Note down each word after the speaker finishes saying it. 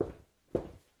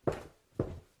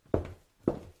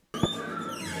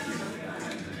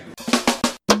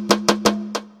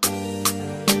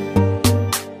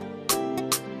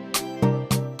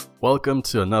Welcome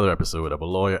to another episode of A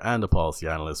Lawyer and a Policy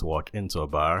Analyst Walk into a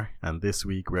Bar, and this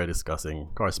week we're discussing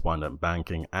correspondent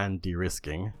banking and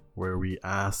derisking, where we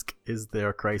ask, is there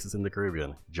a crisis in the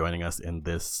Caribbean? Joining us in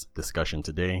this discussion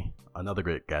today, another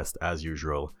great guest as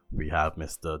usual, we have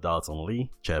Mr. Dalton Lee,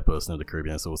 Chairperson of the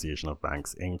Caribbean Association of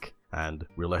Banks, Inc., and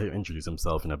we'll let him introduce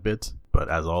himself in a bit, but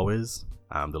as always,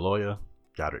 I'm the lawyer,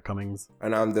 Jadrick Cummings.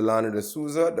 And I'm Delano De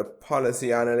Souza, the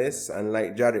policy analyst. And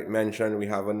like Jadrick mentioned, we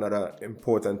have another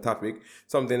important topic,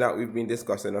 something that we've been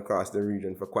discussing across the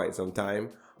region for quite some time,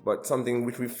 but something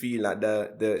which we feel that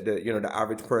the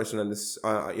average person in this,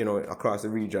 across the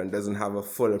region doesn't have a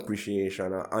full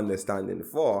appreciation or understanding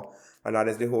for. And that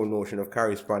is the whole notion of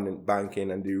correspondent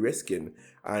banking and derisking.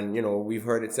 And, we've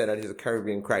heard it said that it's a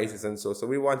Caribbean crisis. And so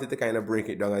we wanted to kind of break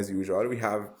it down as usual. We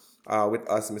have with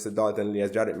us Mr. Dalton Lee,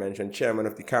 as Jadrick mentioned, chairman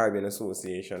of the Caribbean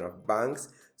Association of Banks.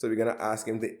 So we're going to ask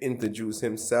him to introduce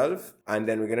himself. And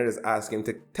then we're going to just ask him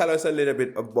to tell us a little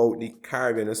bit about the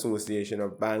Caribbean Association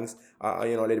of Banks, a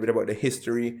little bit about the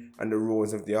history and the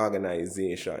roles of the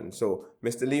organization. So,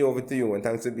 Mr. Lee, over to you, and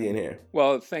thanks for being here.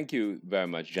 Well, thank you very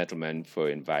much, gentlemen, for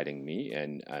inviting me,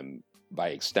 and by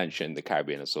extension, the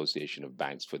Caribbean Association of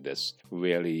Banks, for this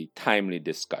really timely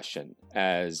discussion.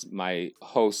 As my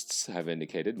hosts have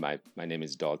indicated, my name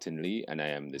is Dalton Lee, and I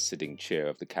am the sitting chair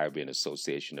of the Caribbean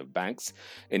Association of Banks.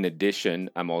 In addition,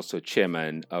 I'm also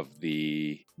chairman of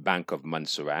the Bank of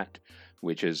Montserrat,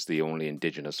 which is the only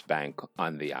indigenous bank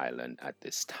on the island at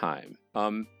this time.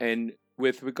 And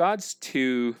with regards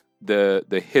to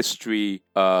the history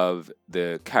of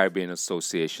the Caribbean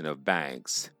Association of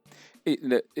Banks,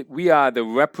 we are the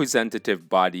representative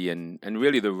body and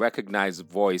really the recognized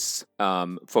voice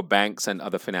for banks and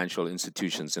other financial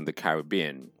institutions in the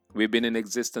Caribbean. We've been in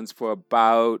existence for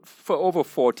over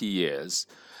 40 years.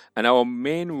 And our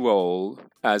main role,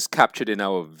 as captured in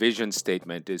our vision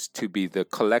statement, is to be the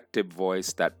collective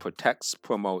voice that protects,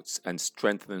 promotes, and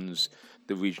strengthens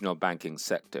the regional banking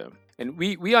sector. And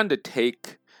we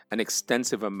undertake an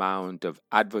extensive amount of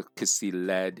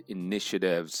advocacy-led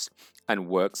initiatives and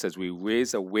works as we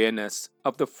raise awareness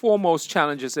of the foremost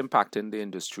challenges impacting the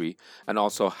industry and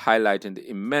also highlighting the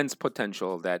immense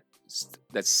potential that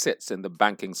sits in the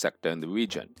banking sector in the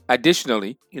region.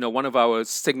 Additionally, one of our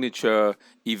signature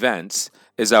events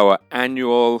is our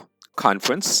annual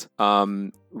conference,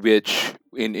 which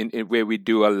where we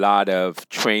do a lot of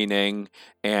training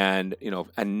and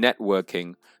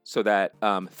networking, so that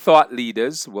thought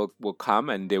leaders will come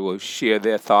and they will share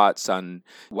their thoughts on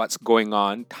what's going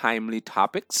on, timely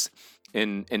topics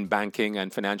in banking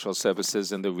and financial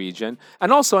services in the region,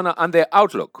 and also on their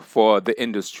outlook for the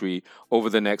industry over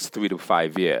the next 3 to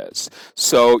 5 years.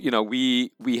 So,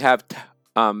 we have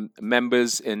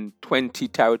members in 20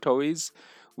 territories.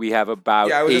 We have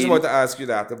about I was 80... just about to ask you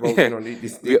that about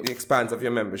the expanse of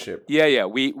your membership. Yeah.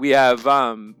 We have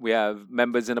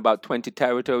members in about 20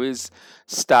 territories,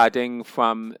 starting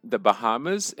from the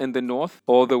Bahamas in the north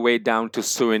all the way down to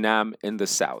Suriname in the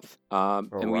south. There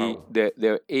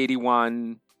are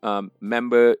 81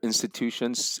 member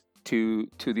institutions to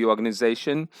the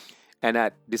organization, and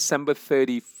at December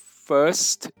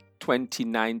 31st,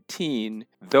 2019,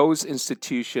 those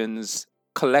institutions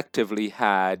collectively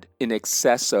had in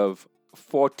excess of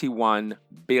 $41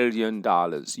 billion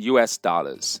US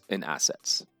dollars in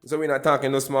assets. So we're not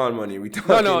talking no small money. We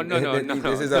talking No.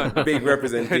 This is a big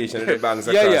representation of the banks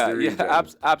across the region.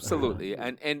 Absolutely.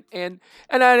 And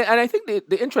I think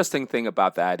the interesting thing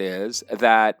about that is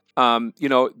that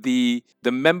the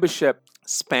membership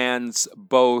spans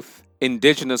both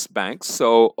indigenous banks,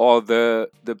 so all the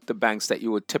banks that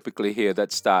you would typically hear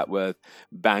that start with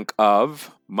Bank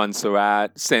of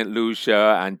Montserrat, St.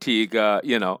 Lucia, Antigua,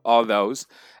 all those.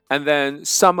 And then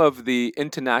some of the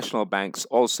international banks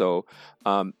also,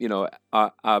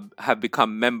 have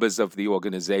become members of the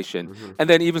organization. Mm-hmm. And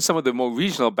then even some of the more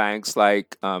regional banks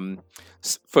like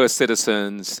First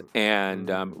Citizens and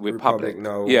Republic.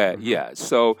 No. Yeah.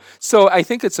 So I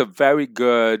think it's a very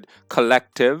good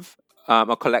collective,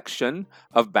 a collection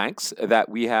of banks that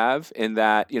we have, in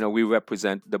that, we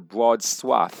represent the broad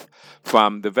swath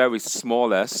from the very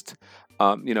smallest,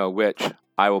 which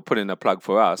I will put in a plug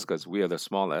for us because we are the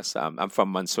smallest. I'm from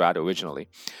Montserrat originally.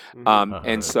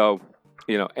 And so,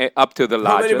 up to the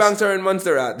largest. How many banks are in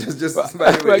Montserrat? Just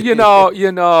by the way. you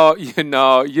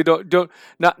don't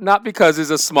not because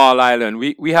it's a small island.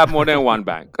 We have more than one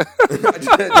bank.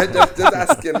 just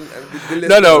asking.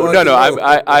 No.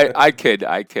 I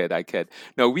kid.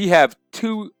 No, we have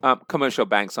 2 commercial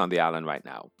banks on the island right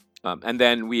now, and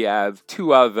then we have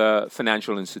 2 other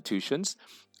financial institutions,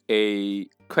 a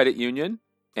credit union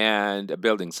and a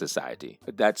building society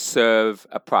that serve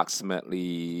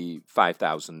approximately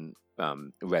 5,000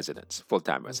 residents,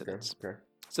 full-time residents. Okay.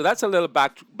 So that's a little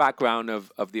background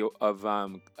of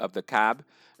the CAB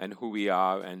and who we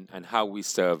are and how we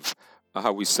serve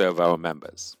our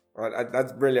members. Well,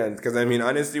 that's brilliant, because I mean,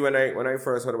 honestly, when I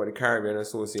first heard about the Caribbean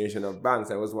Association of Banks,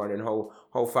 I was wondering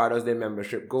how far does their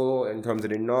membership go in terms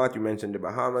of the North. You mentioned the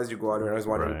Bahamas. You go on, and I was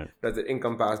wondering, does it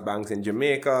encompass banks in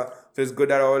Jamaica? So it's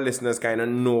good that our listeners kind of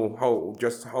know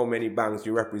how many banks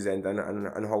you represent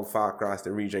and how far across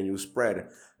the region you spread.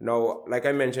 Now, like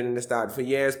I mentioned in the start, for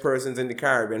years, persons in the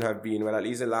Caribbean have been, well, at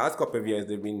least the last couple of years,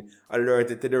 they've been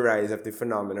alerted to the rise of the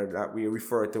phenomenon that we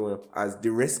refer to as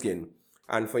derisking.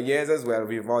 And for years as well,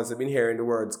 we've also been hearing the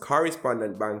words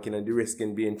correspondent banking and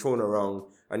derisking being thrown around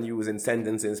and used in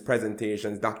sentences,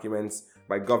 presentations, documents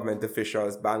by government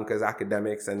officials, bankers,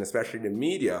 academics, and especially the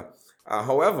media.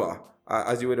 However,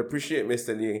 as you would appreciate,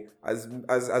 Mr. Lee,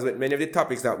 as with many of the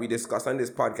topics that we discuss on this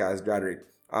podcast, Jadrick,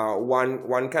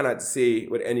 one cannot say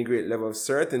with any great level of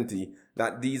certainty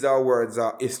that these are words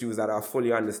or issues that are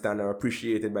fully understood or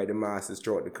appreciated by the masses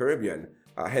throughout the Caribbean.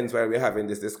 Hence why we're having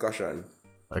this discussion.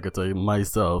 I could tell you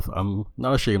myself, I'm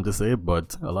not ashamed to say,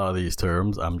 but a lot of these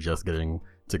terms I'm just getting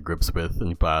to grips with in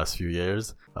the past few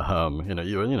years.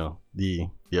 The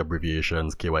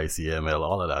abbreviations, KYC, ML,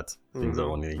 all of that. Things are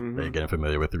only getting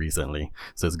familiar with recently.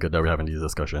 So it's good that we're having these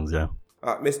discussions, yeah.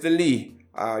 Mr. Lee,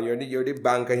 you're the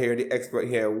banker here, the expert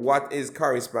here. What is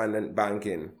correspondent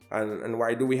banking, and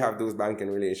why do we have those banking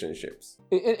relationships?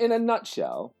 In a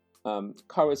nutshell,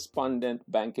 correspondent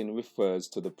banking refers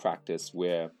to the practice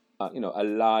where a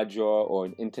larger or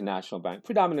an international bank,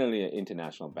 predominantly an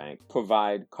international bank,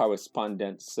 provide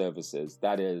correspondent services.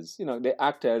 That is, they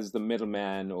act as the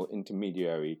middleman or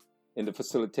intermediary in the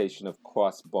facilitation of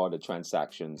cross-border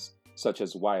transactions, such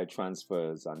as wire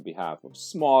transfers on behalf of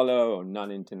smaller or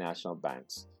non-international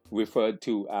banks, referred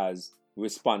to as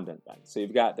respondent banks. So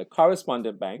you've got the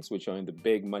correspondent banks, which are in the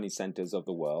big money centers of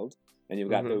the world, and you've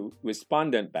got the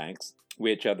respondent banks,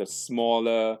 which are the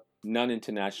smaller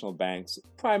non-international banks,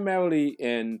 primarily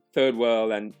in third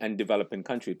world and developing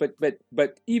countries.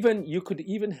 But even you could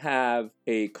even have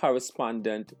a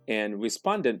correspondent and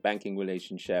respondent banking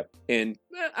relationship in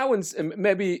I wouldn't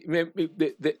maybe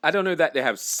I don't know that they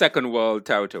have second world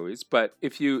territories, but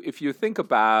if you think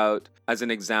about, as an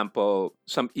example,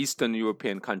 some Eastern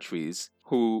European countries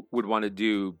who would want to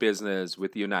do business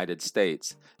with the United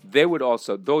States,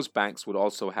 those banks would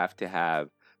also have to have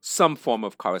some form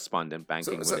of correspondent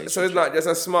banking relationship. So it's not just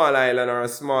a small island or a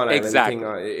small island thing.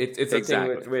 It's a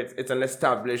exactly. thing with it's an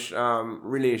established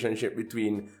relationship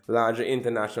between larger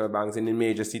international banks in the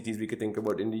major cities. We could think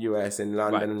about in the US, in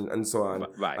London, and so on,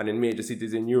 and in major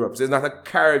cities in Europe. So it's not a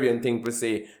Caribbean thing per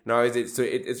se. Now, is it? So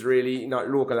it's really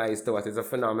not localized to us. It's a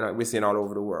phenomenon we're seeing all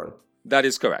over the world. That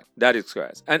is correct.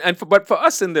 But for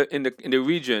us in the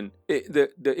region,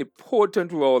 the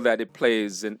important role that it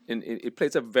plays it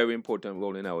plays a very important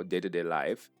role in our day-to-day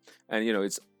life, and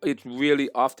it really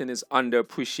often is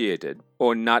underappreciated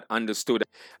or not understood.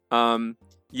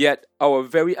 Yet our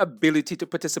very ability to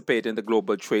participate in the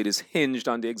global trade is hinged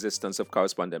on the existence of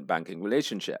correspondent banking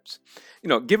relationships.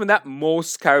 Given that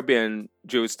most Caribbean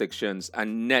jurisdictions are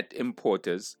net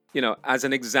importers, as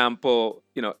an example,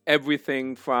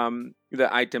 everything from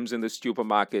the items in the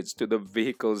supermarkets to the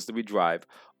vehicles that we drive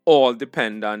all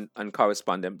depend on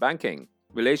correspondent banking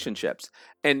relationships.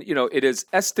 And, it is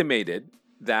estimated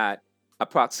that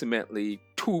approximately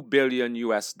 $2 billion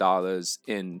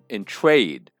in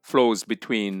trade flows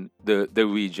between the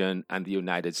region and the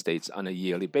United States on a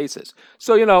yearly basis.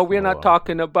 So, we're not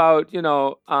talking about,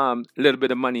 a little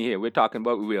bit of money here. We're talking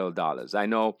about real dollars. I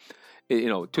know,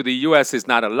 to the U.S. is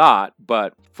not a lot,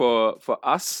 but for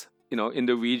us, in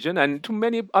the region and to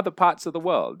many other parts of the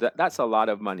world, that's a lot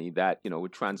of money that,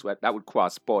 would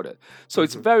cross border. So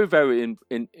it's very, very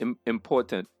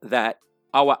important that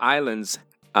our islands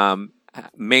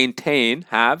maintain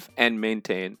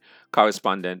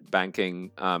correspondent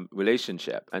banking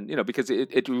relationship, and because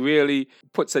it really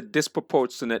puts a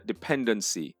disproportionate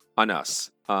dependency on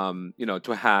us,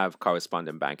 to have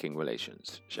correspondent banking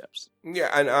relationships. Yeah,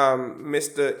 and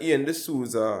Mr. Ian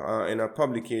D'Souza, in a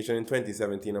publication in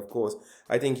 2017, of course,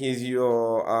 I think he's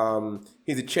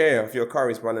the chair of your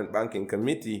correspondent banking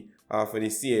committee for the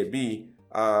CAB.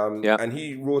 And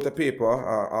he wrote a paper,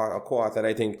 a co-author,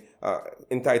 I think,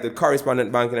 entitled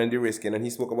Correspondent Banking and Derisking, and he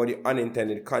spoke about the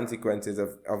unintended consequences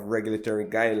of regulatory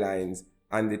guidelines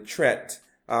and the threat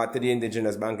to the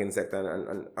indigenous banking sector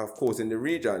and of course in the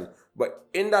region. But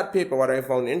in that paper, what I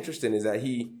found interesting is that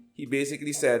he he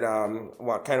basically said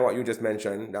what you just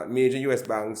mentioned, that major U.S.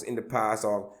 banks in the past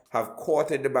have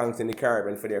courted the banks in the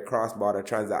Caribbean for their cross-border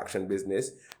transaction business.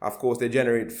 Of course, they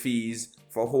generate fees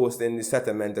for hosting the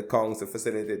settlement accounts to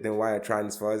facilitate the wire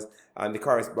transfers, and the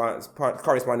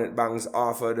correspondent banks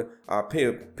offered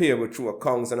payable through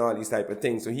accounts and all these type of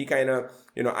things. So he kind of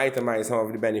itemized some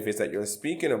of the benefits that you're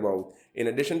speaking about. In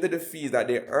addition to the fees that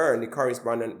they earn, the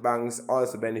correspondent banks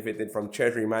also benefited from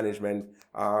treasury management,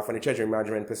 from the treasury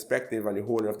management perspective, and the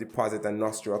holding of deposit and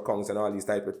nostro accounts and all these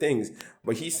type of things.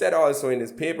 But he said also in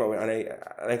his paper,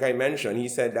 and like I mentioned, he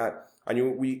said that,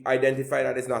 and we identify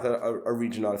that it's not a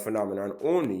regional phenomenon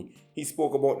only. He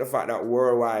spoke about the fact that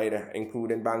worldwide,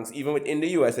 including banks, even within the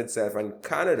US itself and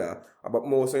Canada, but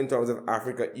more so in terms of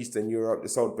Africa, Eastern Europe, the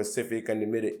South Pacific, and the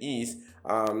Middle East,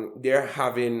 they're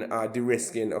having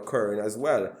derisking occurring as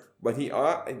well. But they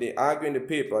argue in the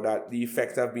paper that the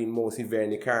effects have been more severe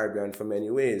in the Caribbean for many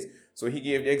ways. So he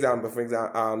gave the example, for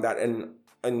example, that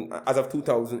as of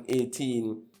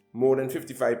 2018, more than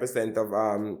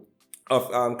 55%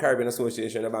 of Caribbean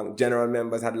Association of Bank general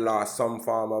members had lost some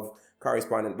form of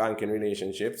correspondent banking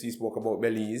relationships. He spoke about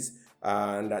Belize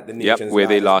and that the nation's where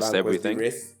they lost bank everything.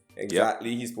 was Derisking.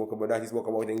 Exactly. Yep. He spoke about that. He spoke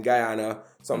about in Guyana,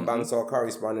 some banks saw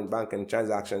correspondent banking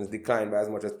transactions decline by as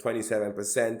much as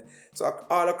 27%. So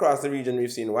all across the region,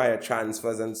 we've seen wire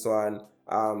transfers and so on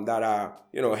that are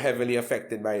heavily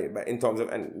affected by in terms of,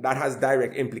 and that has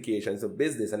direct implications of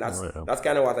business, and that's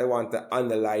kind of what I want to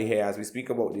underlie here as we speak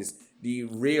about this, the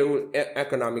real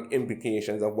economic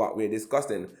implications of what we're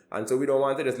discussing. And so we don't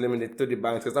want to just limit it to the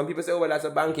banks, because some people say, oh, well, that's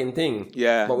a banking thing.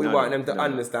 Yeah. But we want them to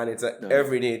understand it's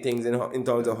everyday things in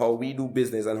terms of how we do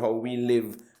business and how we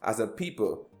live as a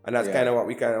people. And that's kind of what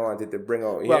we kind of wanted to bring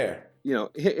out here.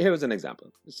 Here was an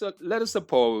example. So let us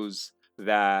suppose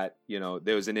that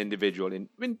there was an individual in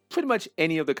pretty much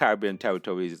any of the Caribbean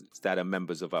territories that are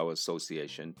members of our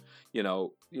association,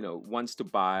 wants to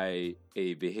buy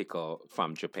a vehicle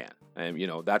from Japan, and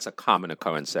that's a common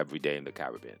occurrence every day in the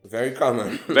Caribbean. Very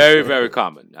common. Very, very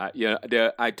common.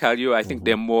 I tell you, I think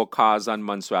there are more cars on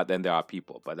Montserrat than there are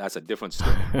people, but that's a different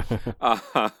story.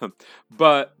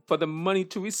 But for the money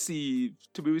to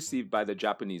be received by the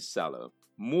Japanese seller,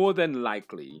 more than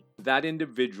likely, that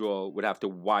individual would have to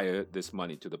wire this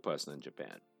money to the person in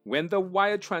Japan. When the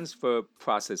wire transfer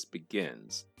process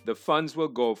begins, the funds will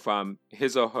go from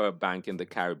his or her bank in the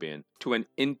Caribbean to an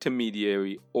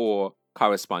intermediary or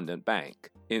correspondent bank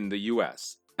in the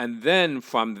US. And then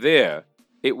from there,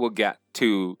 it will get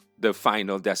to the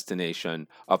final destination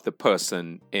of the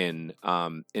person in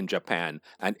Japan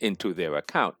and into their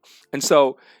account. And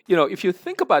so, if you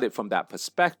think about it from that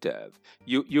perspective,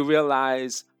 you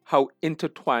realize how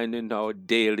intertwined in our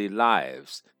daily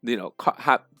lives,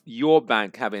 your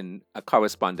bank having a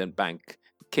correspondent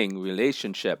banking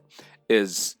relationship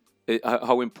is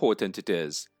how important it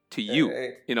is to you,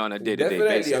 on a day-to-day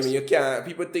basis. I mean, you can't.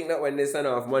 People think that when they send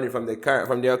off money from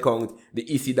their account,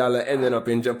 the EC dollar ending up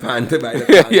in Japan to buy the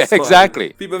car. Yeah,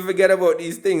 exactly. People forget about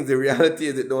these things. The reality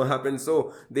is it don't happen.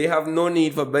 So they have no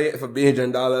need for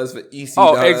Bajan dollars, for EC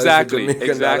dollars, exactly, for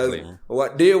Jamaican dollars.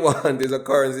 What they want is a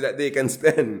currency that they can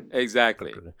spend.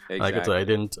 Exactly. Like I said,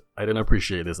 I didn't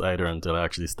appreciate this either until I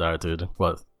actually started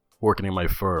working in my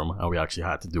firm, and we actually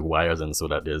had to do wires, and so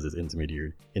that there's this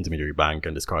intermediary bank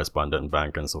and this correspondent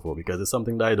bank and so forth, because it's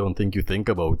something that I don't think you think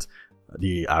about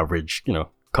the average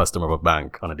customer of a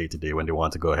bank on a day-to-day. When they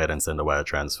want to go ahead and send a wire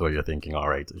transfer, you're thinking, all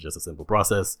right, it's just a simple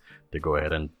process. They go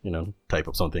ahead and type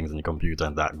up some things in your computer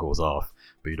and that goes off,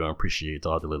 but you don't appreciate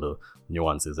all the little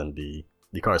nuances and the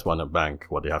correspondent bank,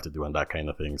 what they have to do and that kind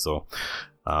of thing. So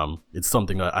it's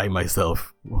something that I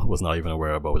myself was not even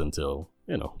aware about until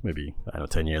maybe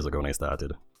 10 years ago when I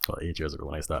started, or 8 years ago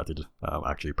when I started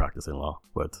actually practicing law.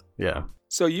 But yeah.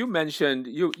 So you mentioned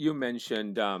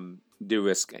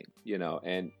derisking,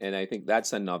 and I think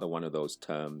that's another one of those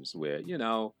terms where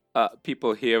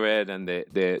people hear it and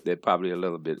they're probably a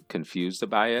little bit confused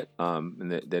by it,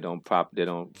 and they don't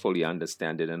fully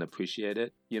understand it and appreciate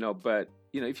it, But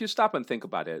if you stop and think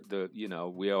about it,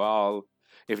 we are all,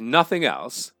 if nothing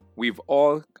else, we've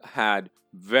all had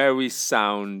very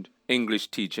sound English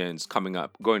teachings coming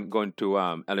up, going to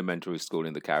elementary school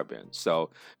in the Caribbean. So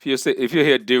if you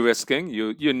hear de-risking,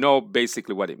 you know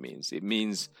basically what it means. It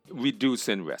means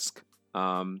reducing risk,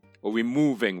 or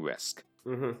removing risk,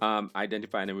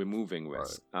 identifying and removing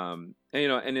risk. Right.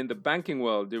 And in the banking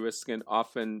world, de-risking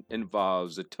often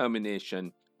involves the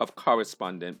termination of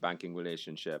correspondent banking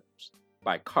relationships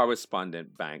by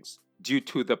correspondent banks due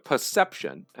to the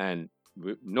perception, and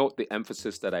note the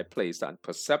emphasis that I placed on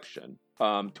perception,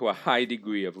 to a high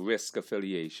degree of risk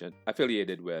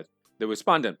affiliated with the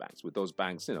respondent banks, with those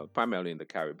banks, primarily in the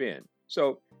Caribbean.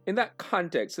 So in that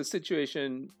context, the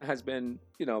situation has been,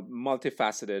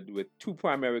 multifaceted, with two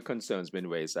primary concerns being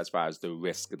raised as far as the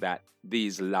risk that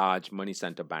these large money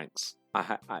center banks,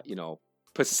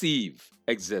 perceive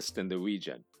exist in the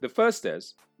region. The first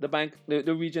is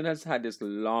the region has had this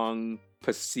long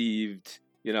perceived,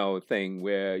 thing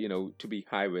where, to be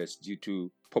high risk due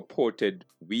to purported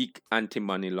weak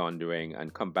anti-money laundering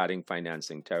and combating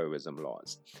financing terrorism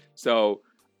laws. So,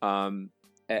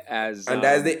 that's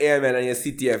the AML and your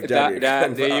CTF,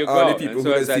 Jarek. there you all go. the people And so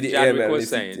who as see the Jarek AML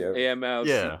was and the saying, CTF.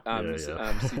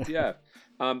 AML, CTF.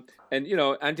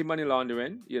 And anti-money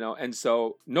laundering, and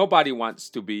so nobody wants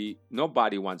to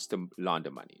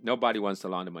launder money. Nobody wants to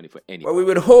launder money for anybody. Well, we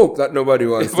would hope that nobody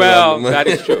wants to launder money. That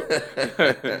is true.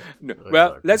 No,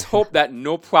 well, let's hope that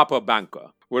no proper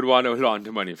banker would want to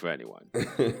launder money for anyone,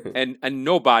 and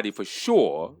nobody for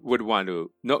sure would want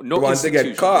to. No want to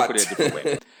get caught.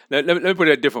 Let me put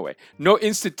it a different way. No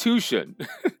institution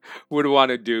would want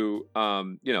to do,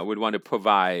 would want to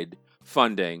provide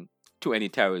funding to any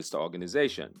terrorist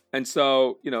organization. And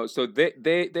so, so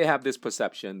they have this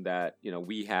perception that,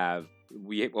 we've had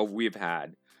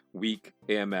weak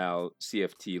AML,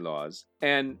 CFT laws.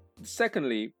 And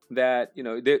secondly, that,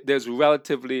 there's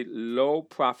relatively low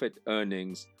profit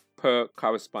earnings per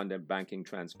correspondent banking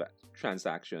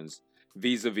transactions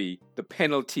vis-a-vis the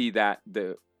penalty that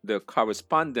the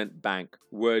correspondent bank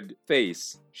would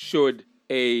face should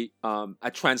a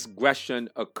transgression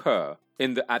occur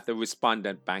at the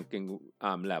respondent banking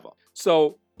level.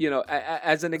 So,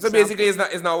 as an example, so basically,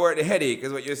 it's not worth the headache,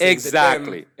 is what you're saying.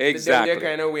 Exactly. They're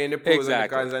kind of weighing the pros and the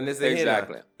cons, and they say,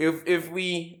 exactly. If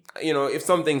we, if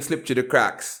something slipped through the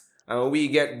cracks, and we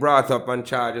get brought up on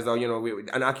charges, or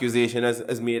an accusation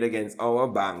is made against our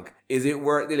bank, is it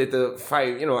worth the little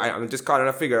I'm just calling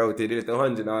a figure out there, the little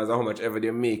 $100 or how much ever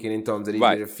they're making in terms of these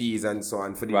little fees and so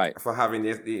on for having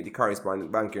the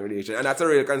correspondent banking relation. And that's a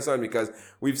real concern, because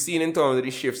we've seen in terms of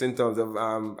the shifts, in terms of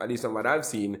at least from what I've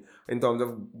seen in terms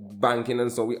of banking,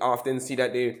 and so we often see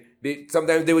that they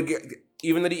sometimes they would get,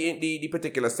 even though the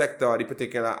particular sector, the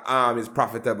particular arm is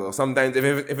profitable, sometimes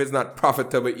if it's not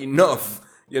profitable enough,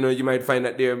 you might find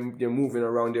that they're moving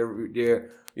around, they're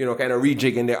kind of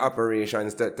rejigging their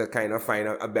operations to kind of find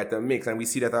a better mix. And we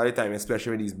see that all the time,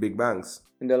 especially with these big banks.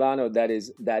 And Delano, that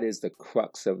is the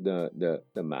crux of the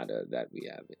matter that we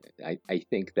have. I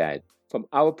think that from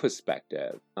our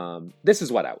perspective, this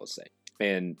is what I will say.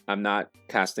 And I'm not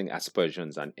casting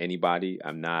aspersions on anybody.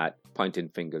 I'm not pointing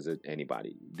fingers at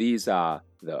anybody. These are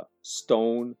the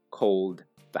stone cold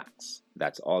facts.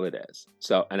 That's all it is.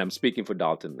 So, and I'm speaking for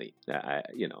Dalton Lee,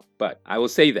 but I will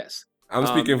say this. I'm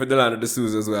speaking for Delano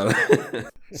D'Souza as well.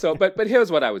 So, but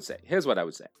here's what I would say.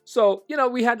 So,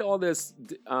 we had all this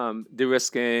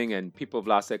derisking, and people have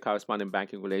lost their correspondent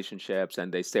banking relationships,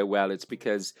 and they say, well, it's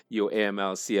because your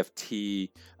AML, CFT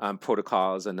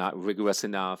protocols are not rigorous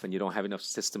enough, and you don't have enough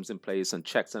systems in place and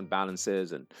checks and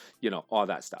balances and, all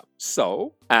that stuff.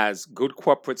 So, as good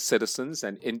corporate citizens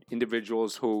and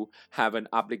individuals who have an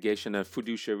obligation and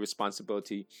fiduciary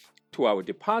responsibility to our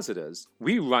depositors,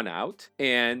 we run out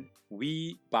and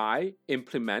we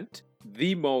implement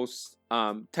the most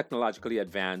technologically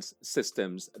advanced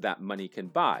systems that money can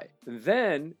buy.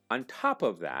 Then, on top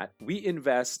of that, we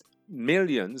invest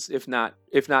millions, if not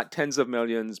tens of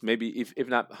millions, maybe if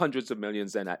not hundreds of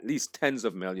millions, then at least tens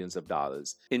of millions of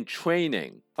dollars in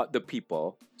training the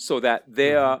people so that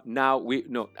they are now.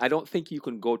 I don't think you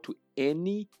can go to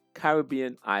any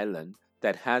Caribbean island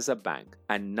that has a bank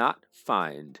and not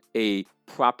find a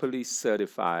properly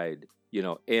certified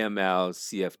AML,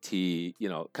 CFT,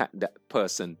 that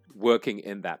person working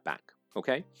in that bank,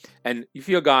 okay? And if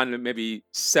you're gone maybe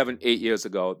 7-8 years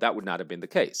ago, that would not have been the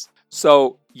case.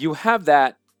 So you have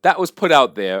that was put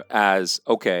out there as,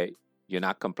 okay, you're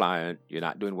not compliant, you're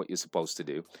not doing what you're supposed to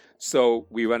do. So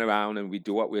we run around and we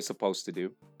do what we're supposed to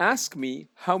do. Ask me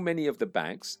how many of the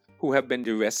banks who have been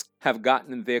derisked have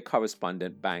gotten their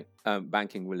correspondent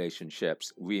banking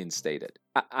relationships reinstated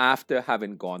after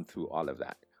having gone through all of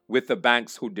that, with the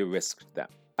banks who derisked them.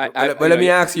 Let me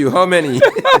ask you, how many?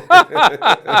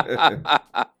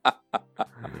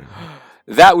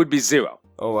 That would be zero.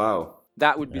 Oh, wow.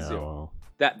 That would be zero.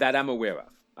 That I'm aware of.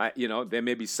 There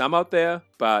may be some out there,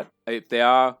 but if there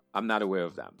are, I'm not aware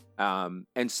of them.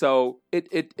 And so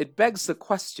it begs the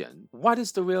question, what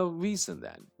is the real reason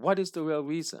then? What is the real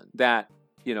reason that,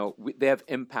 they have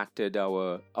impacted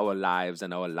our lives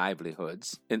and our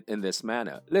livelihoods in this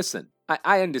manner? Listen,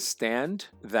 I understand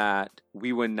that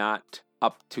we were not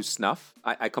up to snuff.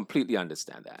 I completely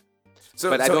understand that.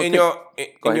 So in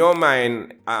your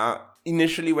mind,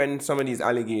 initially when some of these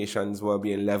allegations were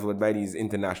being leveled by these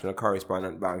international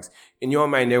correspondent banks, in your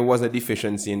mind there was a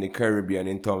deficiency in the Caribbean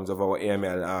in terms of our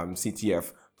AML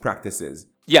CTF practices?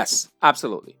 Yes,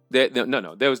 absolutely. There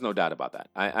was no doubt about that.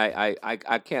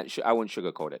 I can't, I wouldn't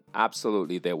sugarcoat it.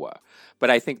 Absolutely, there were, but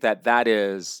I think that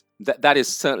is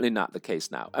certainly not the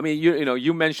case now. I mean,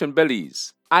 you mentioned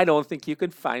Belize. I don't think you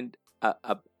could find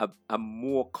a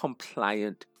more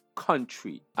compliant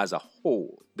country as a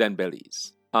whole than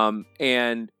Belize.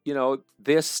 And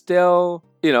they're still,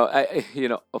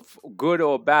 good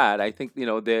or bad. I think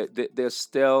they're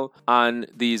still on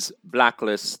these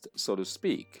blacklists, so to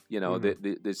speak.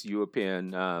 This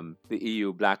European, the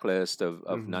EU blacklist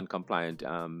of non-compliant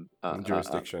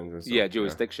jurisdictions. And so,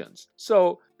 jurisdictions. Yeah.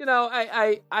 So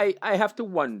I have to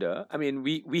wonder. I mean,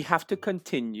 we have to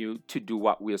continue to do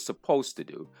what we're supposed to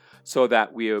do, so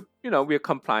that we're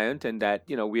compliant and that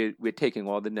we're taking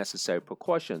all the necessary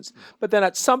precautions. But then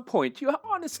at some point, you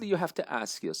have to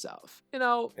ask yourself,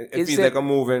 it feels like a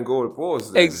moving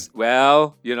goalpost.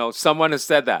 Well, someone has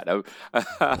said that.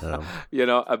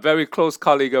 A very close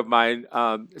colleague of mine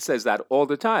says that all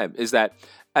the time. Is that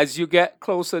as you get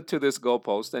closer to this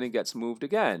goalpost, then it gets moved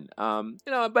again.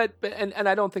 But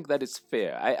I don't think that it's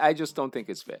fair. I just don't think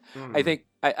it's fair. I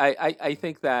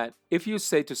think that if you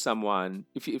say to someone,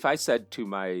 if I said to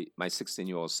my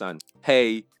 16-year-old son,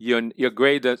 hey, your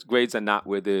grades are not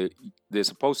where they're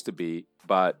supposed to be,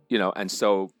 but and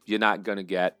so you're not gonna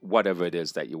get whatever it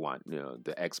is that you want,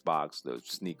 the Xbox, the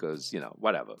sneakers,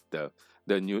 whatever, the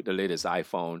latest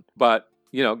iPhone, but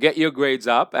get your grades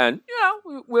up, and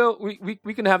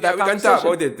we can have that conversation. We can talk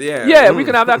about it. Yeah, we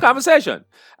can have that conversation.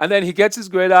 And then he gets his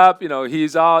grade up.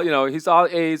 He's all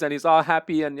A's and he's all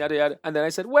happy and yada yada. And then I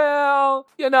said, well,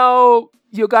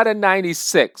 you got a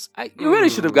 96. You really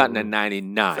should have gotten a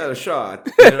 99. Fell short.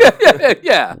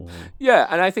 Yeah.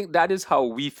 And I think that is how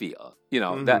we feel.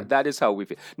 That is how we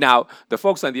feel. Now, the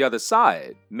folks on the other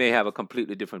side may have a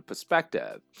completely different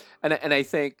perspective, and I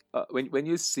think when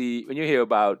you hear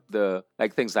about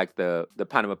things like the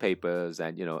Panama Papers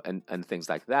and and things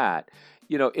like that,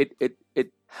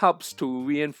 it helps to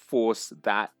reinforce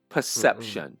that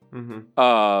perception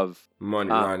of money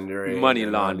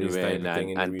laundering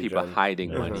and people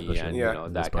hiding money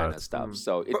and that kind of stuff.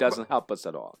 So it doesn't help us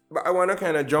at all. But I want to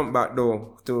kind of jump back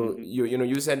though to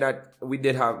you said that we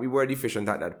were deficient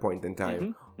at that point in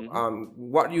time.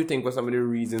 What do you think were some of the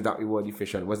reasons that we were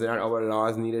deficient? Was it that our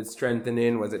laws needed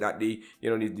strengthening? Was it that the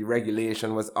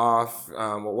regulation was off?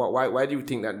 Why do you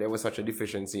think that there was such a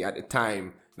deficiency at the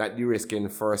time that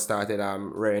Derisking first started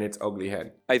rearing its ugly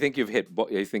head? I think you've hit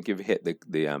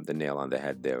the nail on the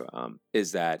head there.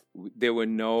 Is that there was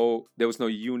no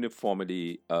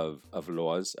uniformity of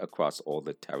laws across all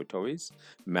the territories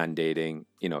mandating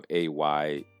A,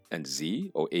 Y, and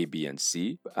Z, or A, B, and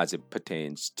C, as it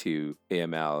pertains to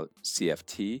AML,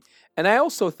 CFT. And I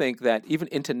also think that even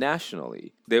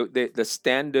internationally, the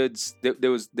standards,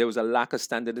 there was a lack of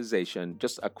standardization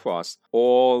just across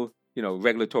all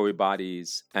regulatory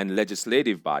bodies and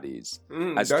legislative bodies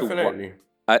as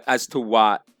to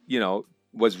what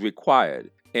was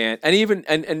required. And even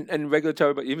and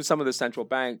regulatory, but even some of the central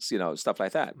banks, stuff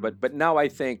like that. But now I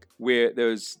think where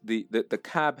there's the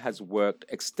CAB has worked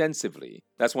extensively.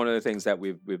 That's one of the things that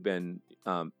we've been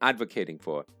advocating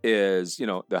for is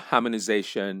the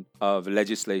harmonization of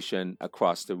legislation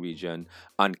across the region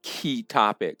on key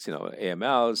topics.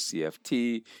 AML,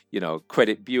 CFT,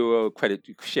 credit bureau, credit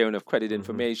sharing of credit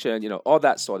information, all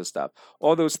that sort of stuff.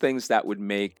 All those things that would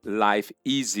make life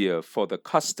easier for the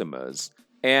customers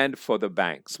and for the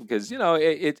banks, because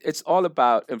it's all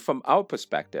about, and from our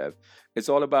perspective, it's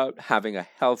all about having a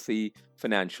healthy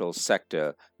financial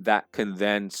sector that can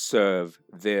then serve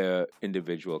their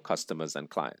individual customers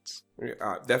and clients.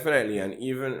 Definitely, and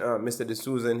even Mr.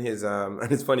 D'Souza in his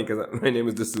and it's funny because my name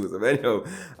is D'Souza, but anyhow,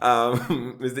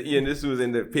 Mr. Ian D'Souza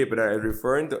in the paper that I was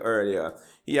referring to earlier,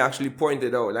 he actually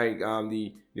pointed out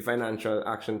the Financial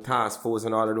Action Task Force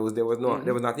and all of those. There was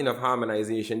not enough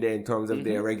harmonization there in terms of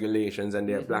their regulations and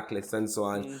their blacklists and so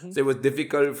on. So it was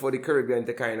difficult for the Caribbean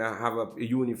to kind of have a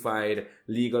unified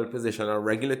legal position or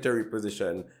regulatory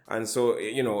position. And so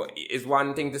it's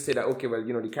one thing to say that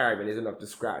the Caribbean isn't up to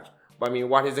scratch. But I mean,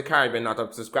 what is the Caribbean not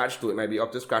up to scratch to? It might be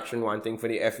up to scratch in one thing for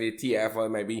the FATF, or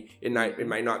it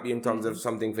might not be in terms of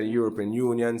something for the European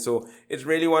Union. So it's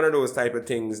really one of those type of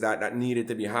things that needed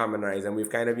to be harmonized, and we've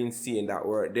kind of been seeing that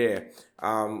work there.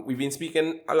 We've been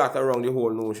speaking a lot around the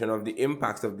whole notion of the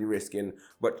impacts of derisking,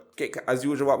 but as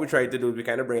usual, what we try to do is we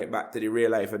kind of bring it back to the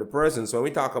real life of the person. So when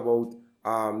we talk about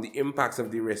the impacts of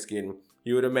derisking,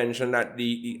 you would have mentioned that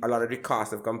a lot of the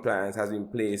cost of compliance has been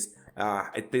placed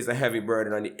it plays a heavy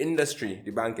burden on the industry,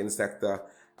 the banking sector.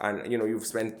 And, you've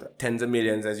spent tens of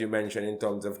millions, as you mentioned, in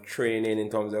terms of training, in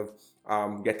terms of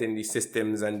getting the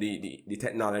systems and the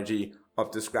technology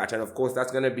up to scratch. And of course,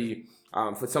 that's going to be,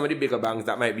 for some of the bigger banks,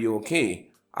 that might be okay.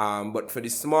 But for the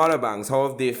smaller banks, how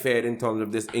have they fared in terms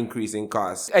of this increase in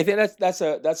costs? I think that's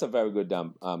a very good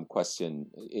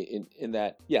question. In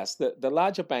that, yes, the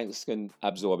larger banks can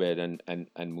absorb it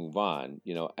and move on.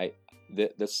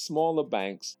 The smaller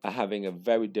banks are having a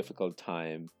very difficult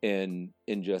time in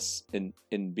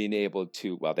being able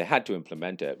to. Well, they had to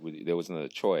implement it. There was another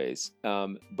choice,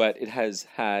 but it has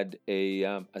had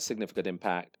a significant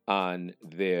impact on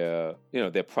their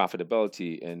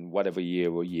profitability in whatever year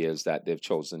or years that they've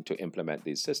chosen to implement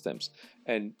these systems.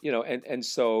 And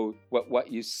so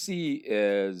what you see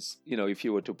is, if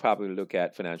you were to probably look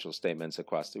at financial statements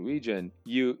across the region,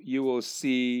 you will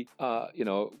see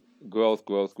growth,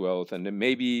 and then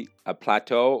maybe a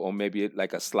plateau or maybe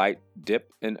like a slight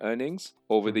dip in earnings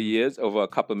over the years, over a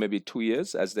couple, maybe 2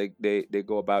 years, as they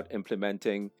go about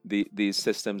implementing these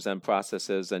systems and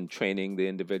processes and training the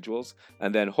individuals.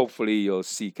 And then hopefully you'll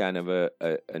see kind of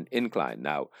an incline.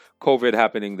 Now, COVID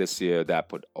happening this year, that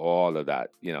put all of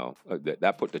that,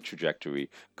 that put the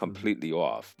trajectory completely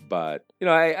off. But,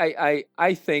 I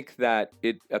think that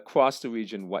across the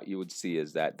region, what you would see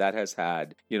is that has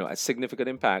had, a significant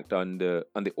impact on the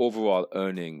overall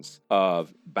earnings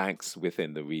of banks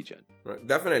within the region. Right,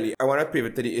 definitely. I want to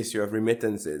pivot to the issue of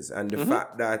remittances and the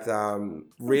fact that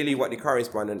really what the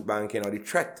correspondent banking or the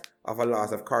threat of a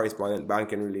loss of correspondent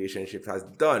banking relationships has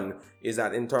done is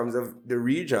that in terms of the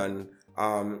region,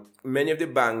 many of the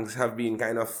banks have been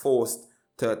kind of forced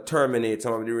to terminate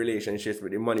some of the relationships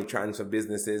with the money transfer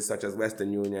businesses such as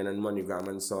Western Union and MoneyGram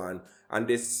and so on. And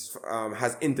this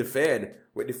has interfered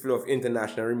with the flow of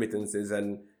international remittances.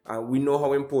 And we know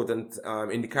how important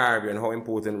in the Caribbean, how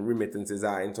important remittances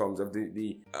are in terms of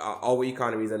our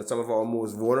economies and some of our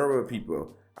most vulnerable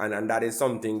people. And that is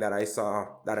something that I saw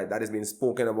that has been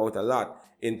spoken about a lot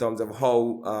in terms of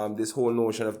how this whole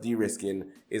notion of derisking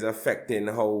is affecting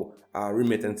how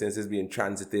remittances is being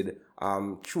transited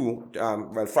from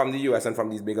the US and from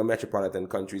these bigger metropolitan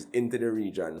countries into the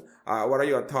region. What are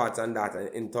your thoughts on that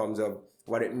in terms of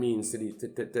what it means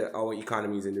to our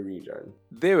economies in the region?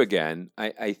 There again,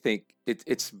 I think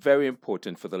it's very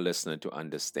important for the listener to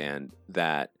understand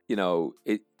that,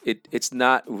 it's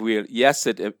not real. Yes,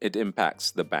 it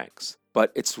impacts the banks,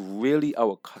 but it's really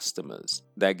our customers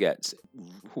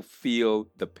who feel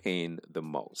the pain the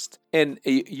most. And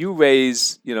you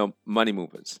raise, money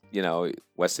movers,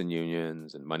 Western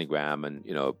Unions and MoneyGram and,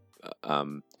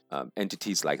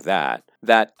 entities like that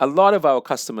a lot of our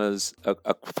customers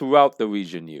throughout the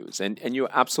region use. And you're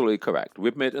absolutely correct.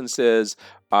 Remittances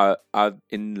are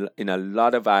in a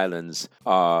lot of islands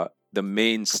are the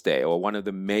mainstay or one of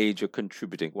the major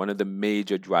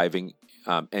driving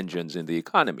engines in the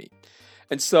economy.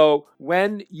 And so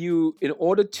in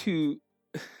order to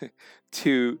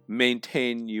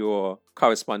maintain your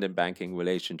correspondent banking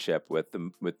relationship with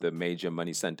the major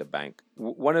money center bank,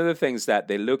 one of the things that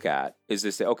they look at is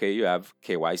they say, okay, you have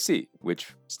KYC,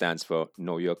 which stands for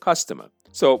Know Your Customer.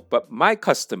 So, but my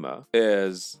customer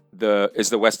is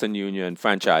the Western Union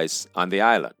franchise on the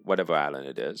island, whatever island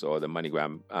it is, or the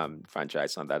MoneyGram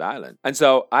franchise on that island. And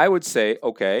so I would say,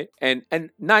 okay, and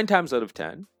 9 times out of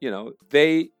 10,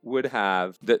 they would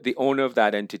have the owner of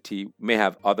that entity may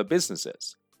have other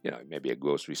businesses. It may be a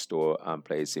grocery store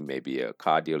place, it may be a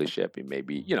car dealership, it may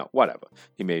be, whatever.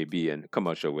 He may be in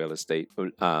commercial real estate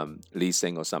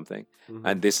leasing or something. Mm-hmm.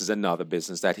 And this is another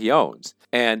business that he owns.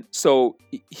 And so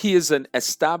he is an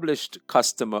established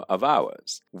customer of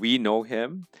ours. We know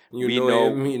him. You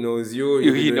know him, he knows you.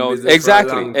 He knows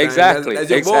exactly. As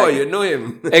your boy, you know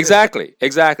him. Exactly.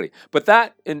 But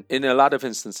that in a lot of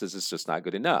instances is just not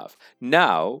good enough.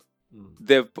 Now,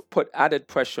 they've put added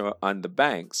pressure on the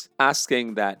banks,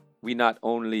 asking that we not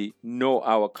only know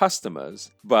our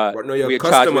customers, but we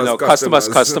charge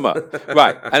customer.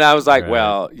 Right. And I was like,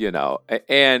 well,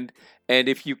 and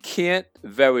if you can't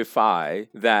verify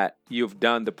that you've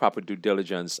done the proper due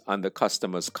diligence on the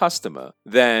customer's customer,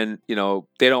 then,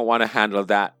 they don't want to handle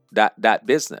that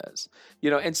business.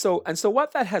 And so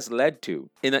what that has led to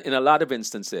in a lot of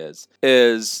instances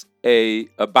is a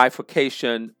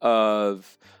bifurcation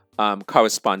of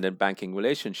correspondent banking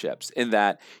relationships, in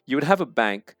that you would have a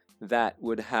bank that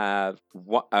would have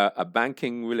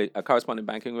a correspondent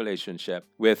banking relationship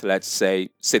with, let's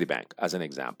say, Citibank, as an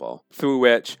example, through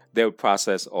which they would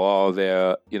process all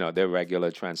their regular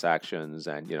transactions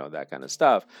and, that kind of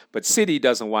stuff. But Citi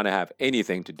doesn't want to have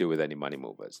anything to do with any money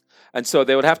movers. And so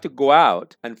they would have to go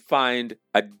out and find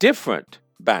a different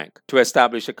bank to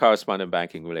establish a correspondent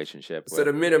banking relationship. So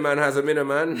the middleman has a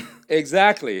middleman.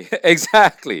 Exactly.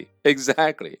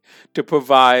 To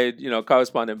provide,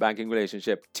 correspondent banking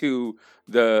relationship to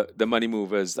the money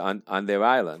movers on their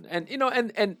island. And,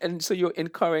 and so you're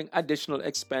incurring additional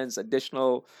expense,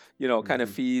 additional, kind of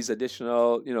fees,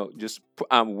 additional, just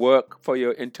work for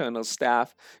your internal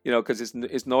staff, because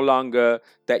it's no longer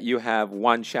that you have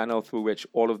one channel through which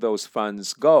all of those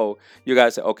funds go. You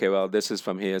guys say, okay, well, this is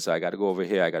from here, so I got to go over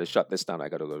here. I got to shut this down. I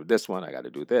got to go to this one. I got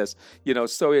to do this.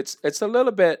 So it's a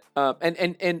little bit,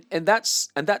 and that's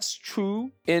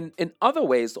true in other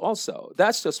ways also.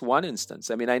 That's just one instance.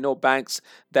 I mean, I know banks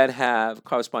that have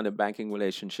correspondent banking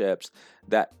relationships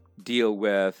that deal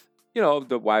with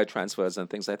the wire transfers and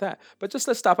things like that. But just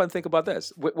let's stop and think about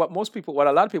this. What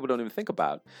a lot of people don't even think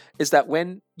about is that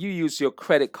when you use your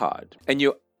credit card and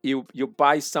you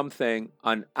buy something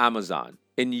on Amazon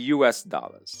in US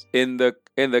dollars in the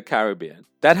Caribbean,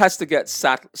 that has to get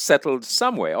settled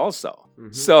somewhere also.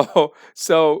 So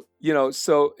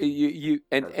you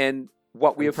and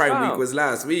what we have Prime found. Week was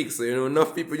last week, so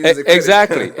enough people use the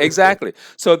credit Exactly.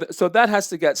 So that has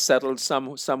to get settled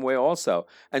somewhere also,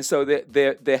 and so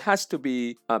there has to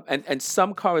be and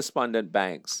some correspondent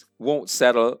banks won't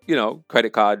settle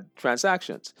credit card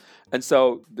transactions, and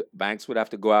so the banks would have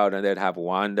to go out and they'd have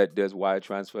one that does wire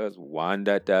transfers, one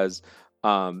that does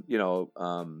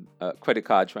credit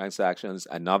card transactions,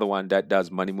 another one that does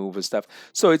money mover stuff.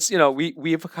 So it's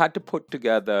we've had to put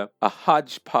together a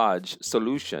hodgepodge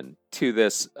solution to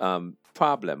this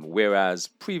problem, whereas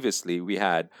previously we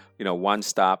had one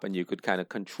stop and you could kind of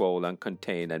control and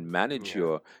contain and manage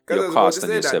your cost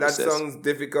and your services. That sounds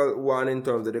difficult, one, in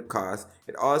terms of the cost.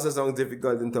 It also sounds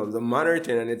difficult in terms of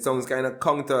monitoring, and it sounds kind of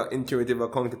counterintuitive or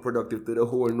counterproductive to the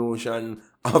whole notion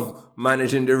of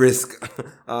managing the risk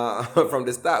from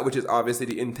the start, which is obviously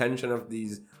the intention of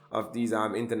these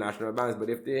international banks. But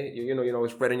if they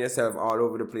spreading yourself all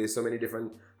over the place, so many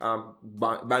different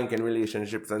banking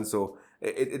relationships, and so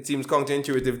it seems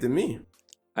counterintuitive to me.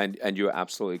 And you're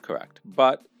absolutely correct.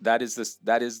 But that is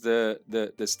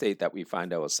the state that we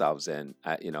find ourselves in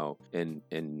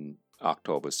in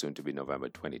October, soon to be November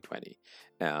 2020.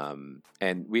 And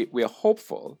we are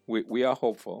hopeful. We are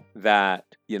hopeful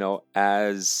that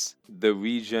as the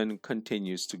region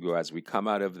continues to grow, as we come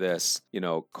out of this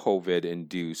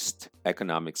COVID-induced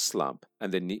economic slump,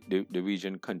 and the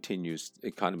region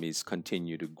economies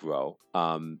continue to grow,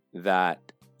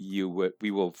 that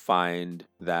we will find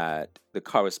that the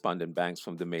correspondent banks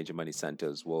from the major money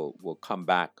centers will come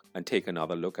back and take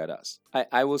another look at us.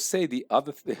 I will say the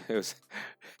other thing is,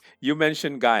 you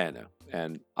mentioned Guyana,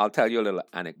 and I'll tell you a little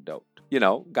anecdote.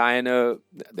 Guyana,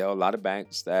 there are a lot of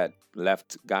banks that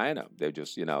left Guyana. They're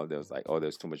just, there was like, oh,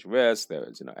 there's too much risk.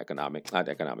 There's,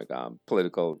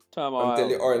 political turmoil. Until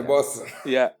the oil boss.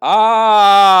 Yeah.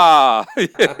 Ah!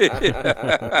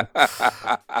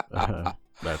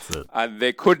 That's it. And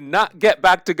they could not get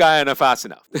back to Guyana fast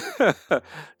enough.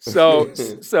 So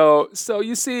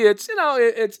you see, it's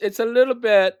a little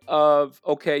bit of,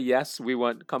 okay, yes, we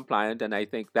weren't compliant, and I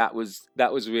think that was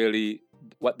really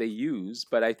what they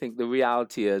used. But I think the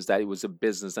reality is that it was a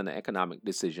business and an economic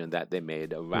decision that they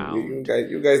made around.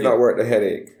 You guys not worth the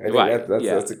headache. I think right?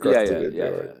 That's the crux of it.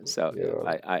 Yeah. So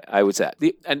I would say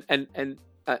and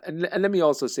let me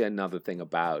also say another thing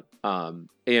about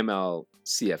AML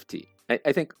CFT.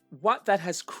 I think what that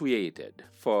has created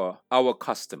for our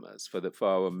customers, for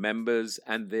our members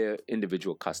and their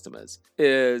individual customers,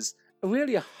 is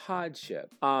really a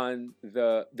hardship on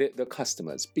the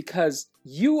customers, because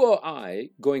you or I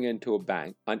going into a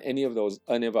bank on any of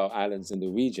our islands in the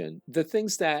region, the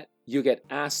things that you get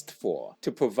asked for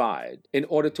to provide in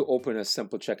order to open a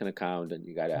simple checking account, and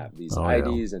you got to have these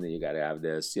IDs, and then you got to have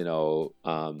this,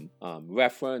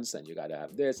 reference, and you got to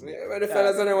have this. Yeah, but the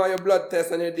fellas don't want your blood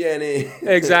test and your DNA.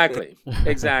 Exactly.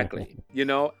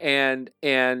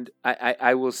 And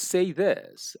I will say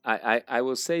this. I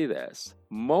will say this.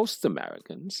 Most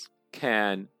Americans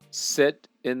can sit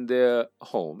in their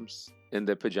homes, in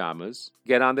their pajamas,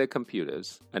 get on their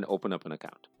computers, and open up an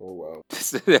account. Oh, wow.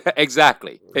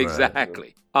 Exactly.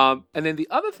 Right. And then the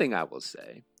other thing I will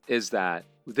say is that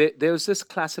there's this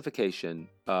classification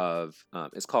of,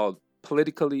 it's called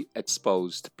politically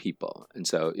exposed people. And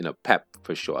so, PEP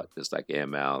for short, just like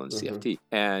AML and CFT.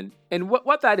 And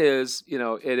what that is,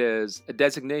 it is a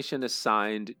designation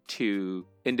assigned to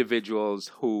individuals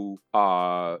who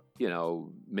are,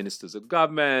 ministers of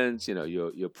governments,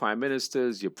 your prime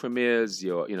ministers, your premiers,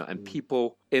 and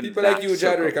people in people that like you,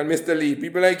 circle. Jadrick, and Mr. Lee.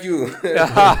 People like you.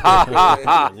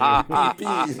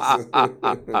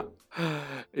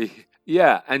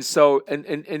 Yeah, and so and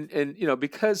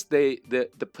because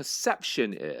the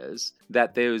perception is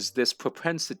that there's this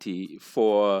propensity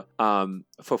for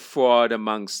fraud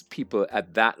amongst people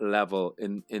at that level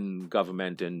in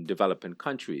government in developing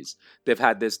countries, they've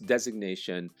had this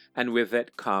designation, and with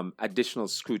it come additional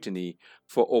scrutiny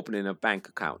for opening of bank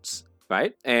accounts,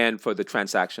 right? And for the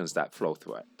transactions that flow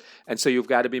through it. And so you've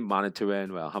got to be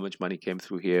monitoring, well, how much money came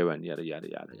through here and yada, yada,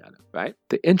 yada, yada, right?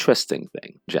 The interesting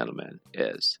thing, gentlemen,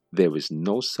 is there is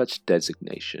no such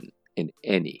designation in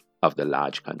any of the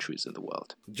large countries in the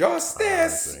world.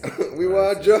 Justice! We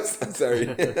want justice. Sorry.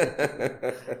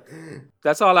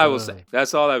 That's all I will say.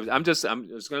 That's all I'm just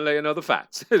going to let you know the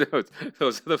facts.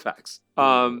 Those are the facts.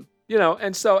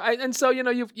 And so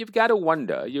you've got to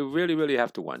wonder. You really, really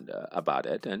have to wonder about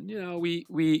it. And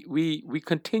we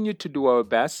continue to do our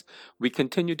best. We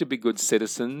continue to be good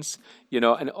citizens.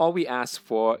 And all we ask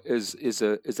for is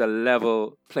a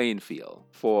level playing field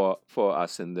for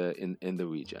us in the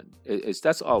region.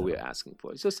 That's all we're asking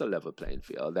for. It's just a level playing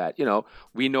field that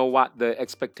we know what the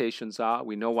expectations are.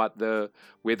 We know where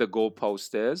the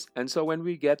goalpost is, and so when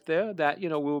we get there, that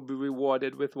we'll be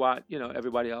rewarded with what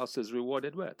everybody else is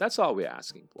rewarded with. That's all we're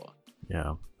asking for.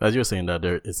 Yeah, as you're saying that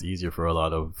it's easier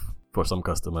for some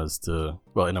customers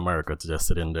in America to just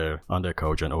sit in there on their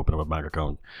couch and open up a bank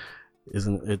account.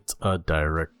 Isn't it a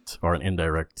direct or an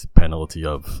indirect penalty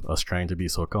of us trying to be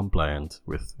so compliant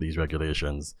with these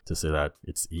regulations to say that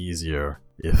it's easier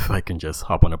if I can just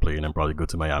hop on a plane and probably go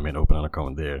to Miami and open an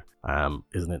account there?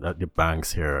 Isn't it that the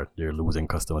banks here, they're losing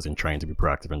customers in trying to be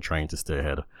proactive and trying to stay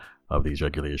ahead of these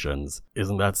regulations?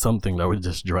 Isn't that something that would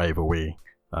just drive away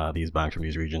these banks from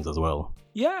these regions as well?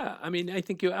 Yeah, I mean, I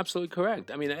think you're absolutely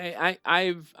correct. I mean,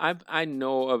 I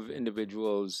know of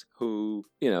individuals who,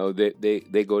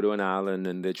 they go to an island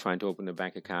and they're trying to open a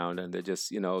bank account, and they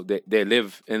just, they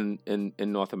live in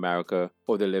North America,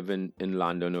 or they live in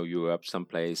London or Europe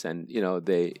someplace, and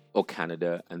or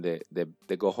Canada, and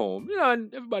they go home,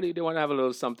 and everybody, they want to have a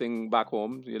little something back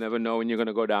home. You never know when you're going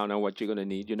to go down or what you're going to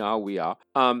need. You know how we are.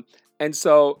 And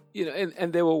so,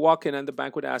 and they will walk in and the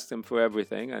bank would ask them for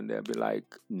everything, and they'll be like,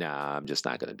 nah, I'm just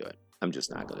not going to do it. I'm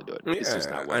just not going to do it. It's just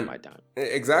not worth my time.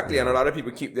 Exactly. And a lot of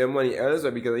people keep their money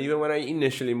elsewhere, because even when I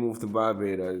initially moved to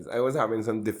Barbados, I was having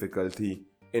some difficulty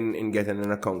in getting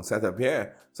an account set up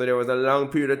here. So there was a long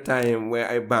period of time where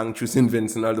I banked through St.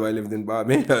 Vincent, although I lived in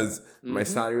Barbados. Mm-hmm. My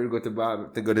salary would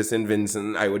go to St.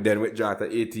 Vincent. I would then withdraw to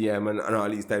ATM and all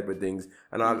these type of things.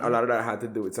 And a lot of that had to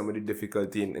do with some of the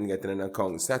difficulty in getting an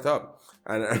account set up.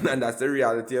 And that's the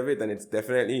reality of it. And it's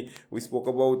definitely, we spoke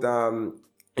about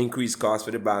increased costs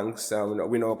for the banks.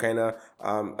 We know kind of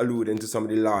alluding to some of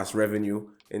the lost revenue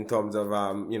in terms of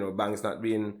banks not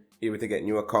being able to get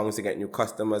new accounts, to get new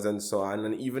customers, and so on.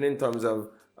 And even in terms of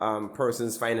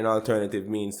persons finding alternative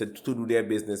means to do their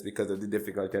business because of the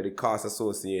difficulty or the costs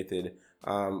associated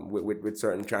with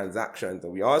certain transactions.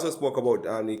 And we also spoke about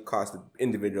the cost of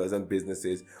individuals and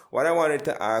businesses. What I wanted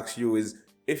to ask you is,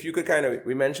 if you could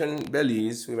we mentioned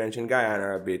Belize, we mentioned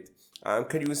Guyana a bit.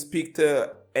 Could you speak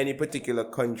to any particular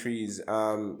countries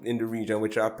in the region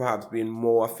which are perhaps being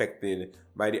more affected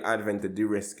by the advent of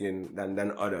derisking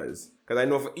than others? Because I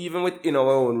know even within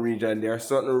our own region, there are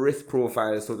certain risk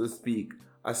profiles, so to speak,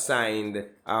 assigned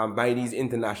by these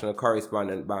international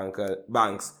correspondent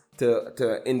banks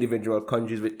to individual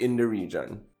countries within the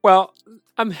region. Well,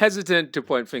 I'm hesitant to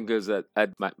point fingers at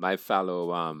my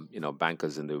fellow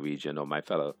bankers in the region, or my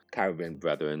fellow Caribbean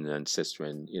brethren and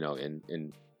sistren,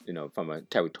 in from a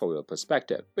territorial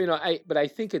perspective. But I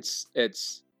think it's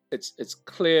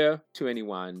clear to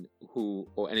anyone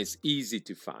and it's easy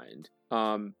to find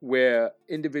where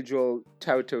individual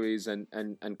territories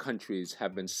and countries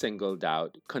have been singled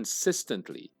out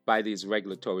consistently by these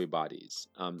regulatory bodies,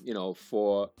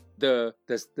 for the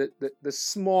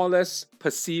smallest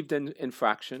perceived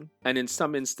infraction, and in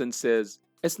some instances,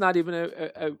 it's not even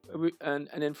an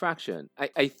infraction.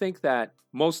 I think that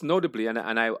most notably, and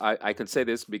I can say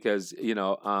this because your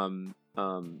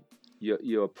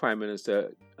Prime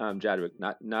Minister Jadwick,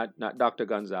 not Dr.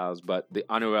 Gonzalez, but the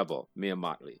Honorable Mia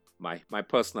Motley, my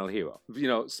personal hero,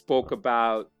 spoke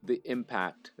about the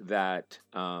impact that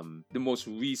the most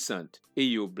recent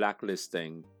EU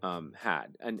blacklisting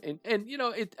had, and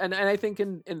I think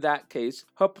in that case,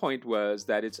 her point was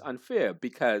that it's unfair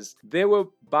because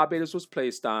Barbados was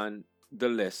placed on the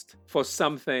list for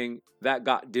something that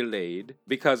got delayed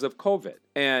because of COVID.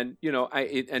 And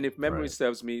and if memory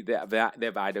serves me,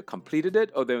 they've either completed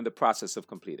it or they're in the process of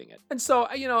completing it. And so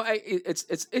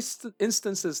it's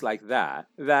instances like that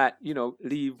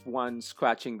leave one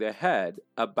scratching their head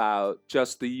about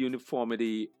just the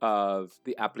uniformity of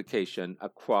the application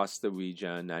across the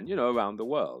region and around the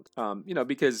world.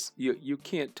 Because you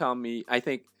can't tell me. I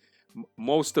think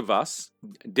most of us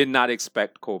did not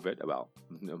expect COVID. Well,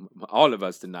 all of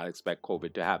us did not expect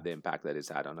COVID to have the impact that it's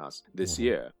had on us this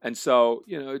year. And so,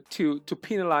 to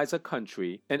penalize a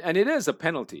country, and it is a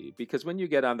penalty, because when you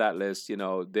get on that list,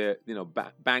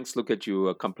 banks look at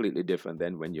you completely different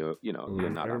than when you're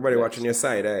not. Everybody watching your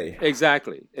side, eh?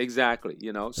 Exactly.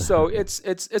 So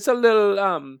it's a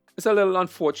little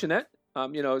unfortunate.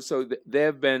 So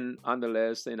they've been on the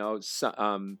list, and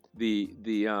some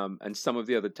of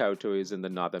the other territories in the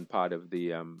northern part of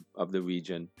the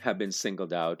region have been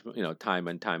singled out, time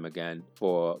and time again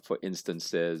for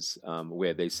instances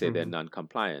where they say they're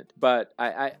non-compliant. But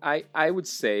I would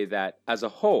say that as a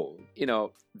whole,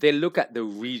 they look at the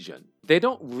region. They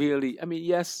don't really. I mean,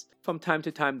 yes, from time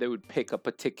to time they would pick a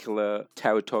particular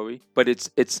territory, but it's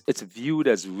viewed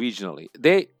as regionally.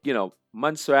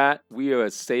 Montserrat, we are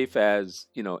as safe as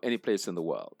any place in the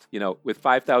world. With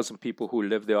 5,000 people who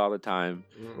live there all the time.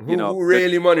 Who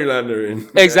really money laundering?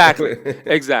 Exactly.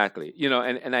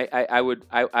 And I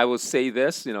will say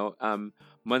this.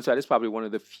 Montserrat is probably one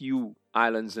of the few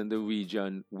islands in the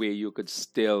region where you could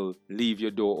still leave your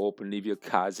door open, leave your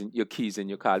keys in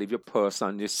your car, leave your purse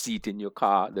on your seat in your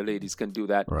car. The ladies can do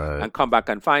that and come back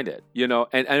and find it. And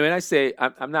when I say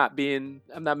I'm not making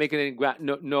any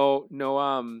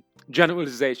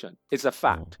generalization. It's a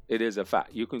fact. It is a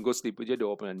fact. You can go sleep with your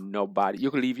door open and you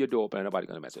can leave your door open and nobody's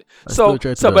gonna mess with it.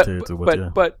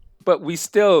 But we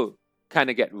still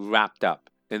kind of get wrapped up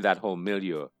in that whole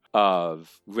milieu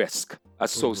of risk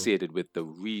associated with the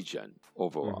region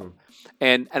overall.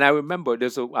 And I remember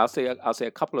I'll say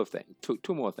a couple of things,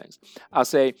 two more things. I'll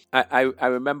say I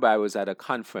remember I was at a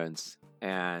conference,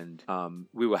 and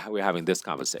we were having this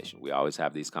conversation. We always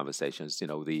have these conversations.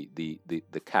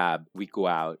 The cab, we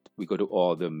go to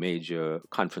all the major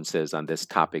conferences on this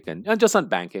topic, and just on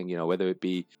banking, whether it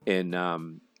be in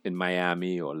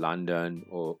Miami or London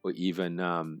or even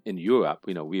in Europe.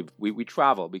 We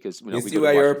travel because you see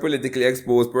why you're a politically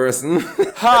exposed person.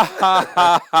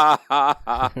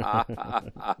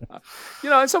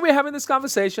 And so we're having this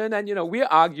conversation, and we're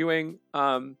arguing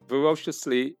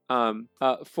ferociously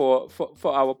for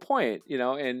our point,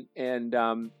 we're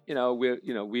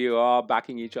all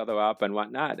backing each other up and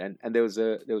whatnot. And there was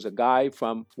a guy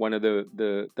from one of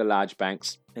the large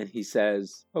banks, and he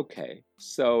says, okay,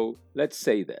 so let's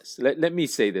say this. Let me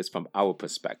say this from our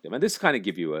perspective. And this kind of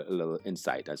give you a little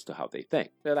insight as to how they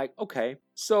think. They're like, okay,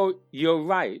 so you're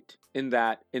right in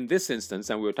that in this instance,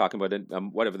 and we were talking about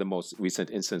whatever the most recent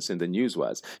instance in the news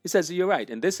was. He says, you're right.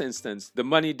 In this instance, the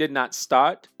money did not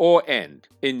start or end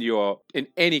in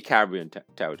any Caribbean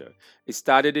territory. It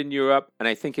started in Europe, and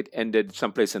I think it ended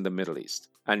someplace in the Middle East.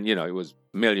 And, it was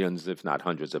millions, if not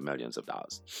hundreds of millions of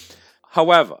dollars.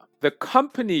 However, the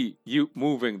company you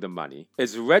moving the money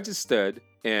is registered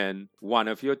in one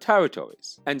of your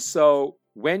territories. And so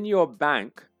when your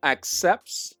bank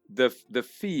accepts the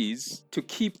fees to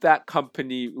keep that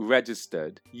company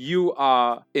registered, you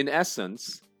are, in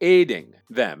essence, aiding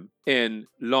them in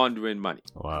laundering money.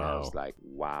 Wow. And I was like,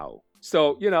 wow.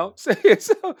 So,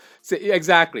 so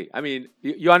exactly. I mean,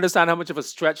 you understand how much of a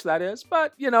stretch that is,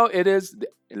 but it is.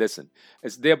 Listen,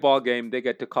 it's their ball game. They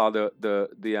get to call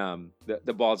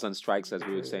the balls on strikes, as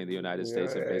we would say in the United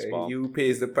States in baseball. You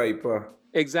pays the piper.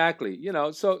 Exactly.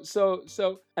 So,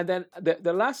 and then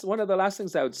one of the last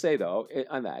things I would say though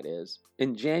on that is,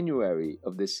 in January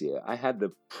of this year, I had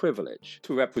the privilege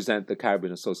to represent the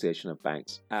Caribbean Association of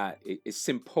Banks at a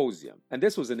symposium, and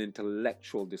this was an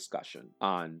intellectual discussion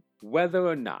on whether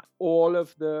or not all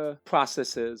of the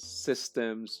processes,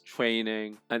 systems,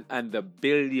 training, and the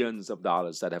billions of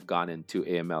dollars that have gone into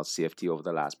AML CFT over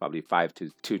the last probably 5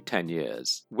 to 10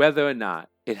 years, whether or not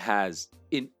it has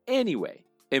in any way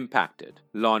impacted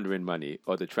laundering money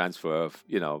or the transfer of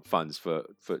funds to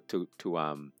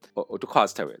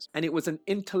cause terrorism. And it was an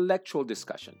intellectual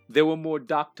discussion. There were more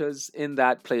doctors in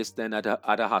that place than at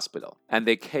a hospital, and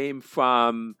they came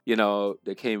from Europe,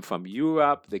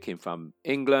 they came from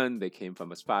England, they came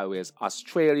from as far away as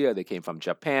Australia, they came from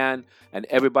Japan, and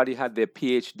everybody had their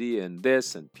PhD in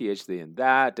this and PhD in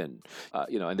that, and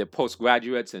and their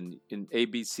postgraduates in A,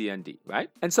 B, C, and D, right?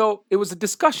 And so it was a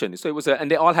discussion. So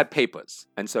and they all had papers.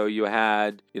 And so you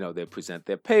had, they present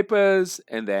their papers,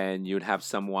 and then you'd have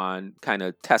someone kind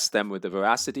of test them with the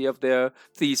veracity of their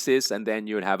thesis, and then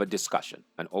you'd have a discussion,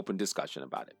 an open discussion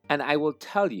about it. And I will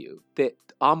tell you that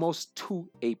almost to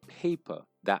a paper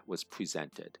that was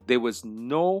presented, there was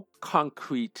no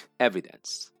concrete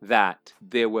evidence that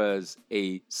there was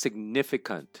a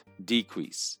significant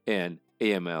decrease in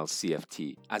AML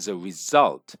CFT as a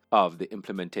result of the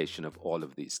implementation of all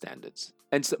of these standards.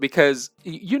 And so, because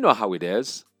you know how it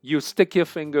is, you stick your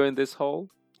finger in this hole,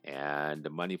 and the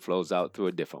money flows out through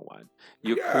a different one.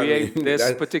 You create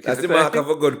this particular That's the mark of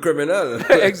a good criminal.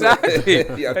 Exactly.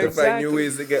 You have to find new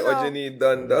ways to get what you need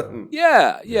done.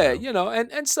 Yeah.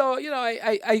 And so,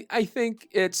 I think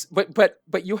it's,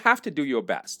 but you have to do your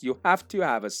best. You have to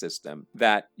have a system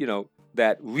that,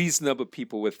 that reasonable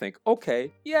people would think,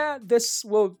 okay, yeah, this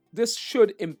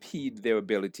should impede their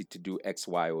ability to do X,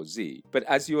 Y, or Z. But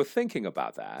as you're thinking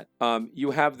about that,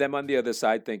 you have them on the other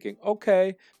side thinking,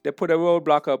 okay, they put a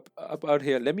roadblock up out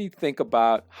here. Let me think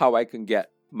about how I can get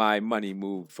my money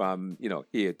moved from,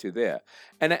 here to there.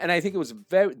 And I think it was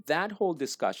that whole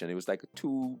discussion, it was like a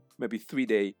 2, maybe 3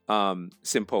 day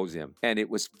symposium. And it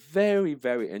was very,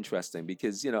 very interesting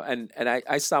because, and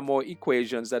I saw more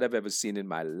equations that I've ever seen in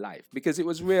my life, because it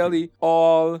was really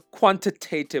all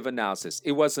quantitative analysis.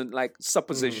 It wasn't like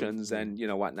suppositions and,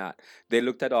 whatnot. They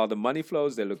looked at all the money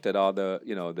flows. They looked at all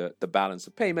the, the balance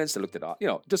of payments. They looked at all,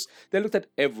 they looked at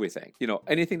everything,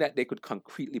 anything that they could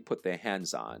concretely put their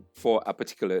hands on for a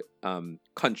particular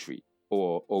country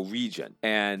or region,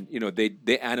 and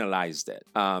they analyzed it,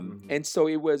 and so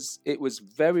it was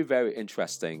very, very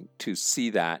interesting to see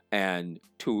that and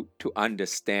to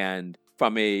understand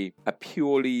from a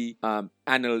purely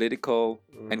analytical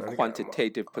and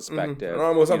quantitative perspective, and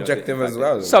almost objective as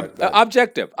well.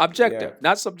 Objective,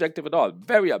 not subjective at all.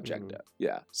 Very objective.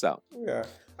 So.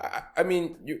 I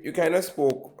mean, you kind of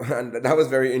spoke, and that was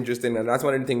very interesting, and that's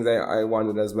one of the things I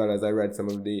wondered as well as I read some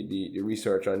of the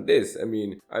research on this. I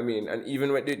mean, and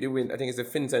even with I think it's the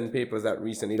FinCEN papers that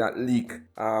leak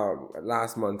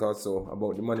last month or so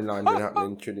about the money laundering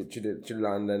happening to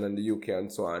London and the UK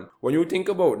and so on. When you think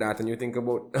about that and you think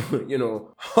about,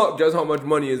 just how much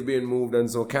money is being moved, and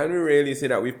so can we really say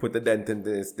that we've put a dent into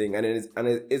this thing? And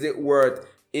is it worth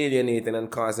alienating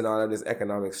and causing all of this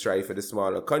economic strife for the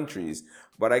smaller countries?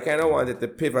 But I kind of wanted to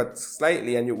pivot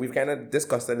slightly, and we've kind of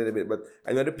discussed a little bit, but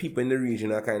I know the people in the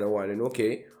region are kind of wondering,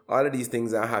 okay, all of these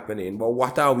things are happening, but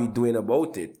what are we doing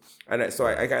about it? And so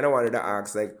I kind of wanted to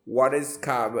ask, like, what is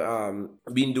CAB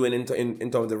been doing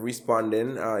in terms of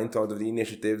responding, in terms of the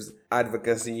initiatives,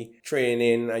 advocacy,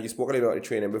 training? You spoke a little about the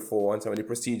training before and some of the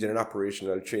procedure and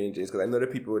operational changes, because I know the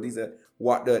people, these are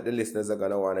what the listeners are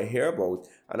going to want to hear about.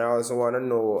 And I also want to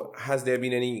know, has there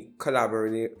been any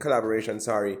collaboration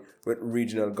with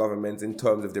regional governments in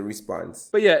terms of the response?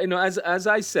 But yeah, as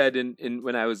I said in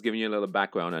when I was giving you a little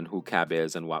background on who CAB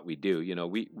is and what we do,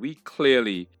 we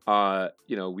clearly are,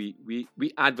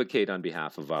 we advocate on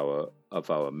behalf of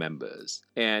our members.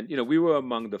 And, we were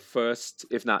among the first,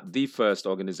 if not the first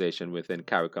organization within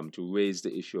CARICOM to raise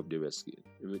the issue of derisking.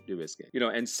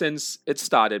 And since it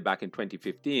started back in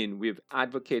 2015, we've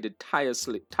advocated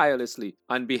tirelessly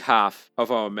on behalf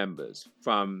of our members,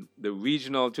 from the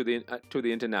regional to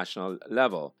the international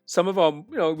level. Some of our,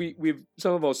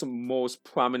 some of our most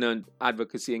prominent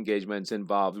advocacy engagements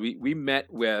involved. We met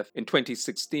in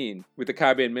 2016 with the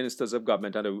Caribbean Ministers of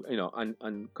Government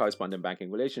on correspondent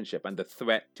banking relationship and the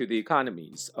threat to the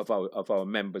economies of our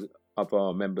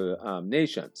member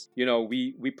nations.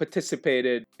 We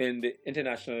participated in the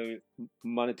International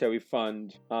Monetary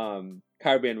Fund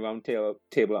Caribbean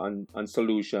Roundtable on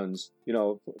solutions,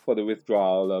 for the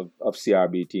withdrawal of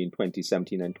CRBT in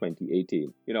 2017 and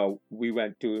 2018. We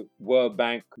went to World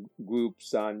Bank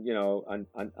groups on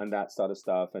that sort of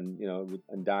stuff, and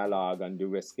and dialogue on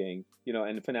derisking,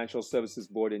 and the Financial Services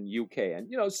Board in UK,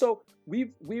 and so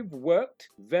we've worked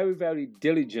very, very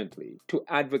diligently to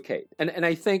advocate, and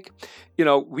I think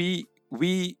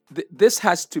this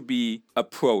has to be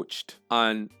approached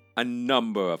on a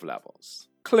number of levels.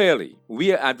 Clearly,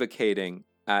 we are advocating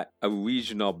at a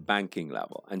regional banking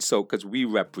level. And so, because we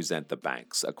represent the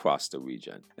banks across the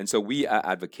region. And so we are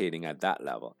advocating at that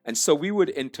level. And so we would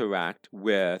interact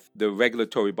with the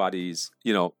regulatory bodies,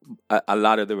 a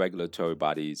lot of the regulatory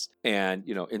bodies, and,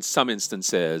 in some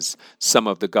instances, some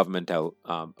of the governmental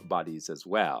bodies as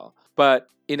well. But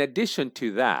in addition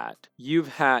to that,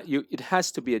 it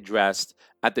has to be addressed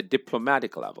at the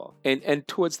diplomatic level, and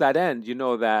towards that end,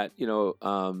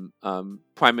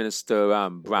 Prime Minister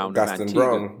Brown of Gaston Antigua.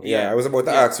 Brown. Yeah, I was about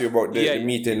to ask you about the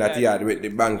meeting that he had with the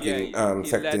banking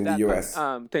sector in the US.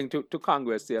 Thing to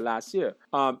Congress there last year.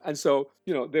 And so,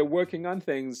 they're working on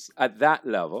things at that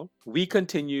level. We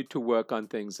continue to work on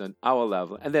things on our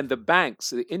level. And then the banks,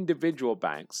 the individual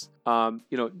banks,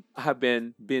 have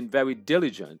been very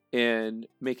diligent in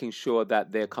making sure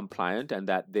that they're compliant and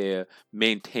that they're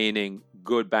maintaining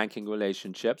good banking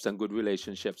relationships and good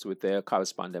relationships with their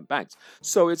correspondent banks.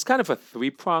 So it's kind of a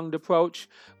three-pronged approach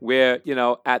where,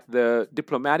 at the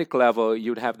diplomatic level,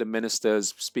 you'd have the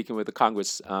ministers speaking with the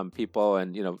Congress people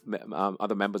and,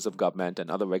 other members of government and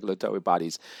other regulatory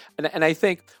bodies. And I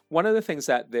think one of the things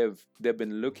that they've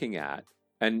been looking at,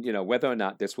 and whether or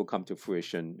not this will come to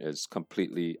fruition is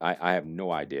completely, I have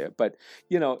no idea. But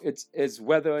it's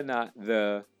whether or not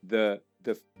the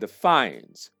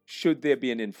fines, should there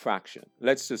be an infraction?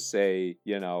 Let's just say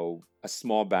a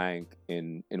small bank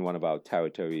in one of our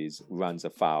territories runs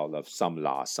afoul of some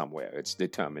law somewhere. It's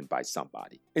determined by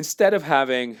somebody. Instead of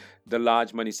having the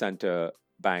large money center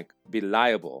bank be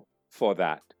liable for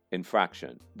that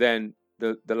infraction, then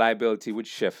the liability would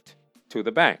shift to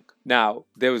the bank. Now,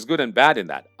 there was good and bad in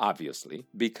that, obviously,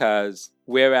 because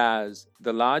whereas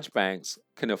the large banks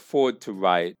can afford to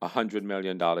write a $100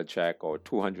 million check or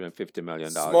 $250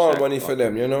 million small check. Money for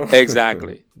them,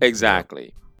 Exactly.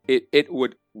 It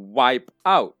would wipe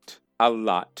out a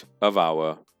lot of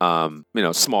our,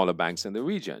 smaller banks in the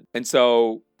region. And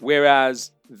so,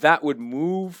 whereas that would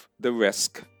move the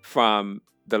risk from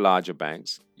the larger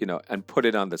banks, and put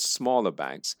it on the smaller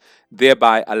banks,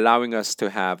 thereby allowing us to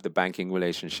have the banking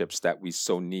relationships that we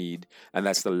so need, and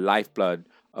that's the lifeblood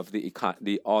of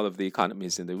all of the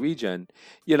economies in the region.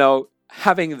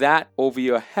 Having that over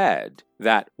your head,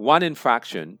 that one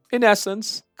infraction, in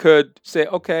essence, could say,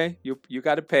 okay, you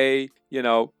got to pay,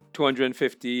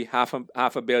 250, half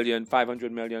a billion,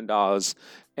 $500 million,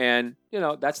 and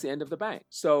that's the end of the bank.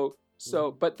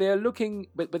 So, but they're looking,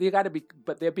 but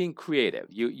they're being creative.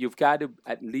 You've got to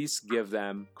at least give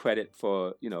them credit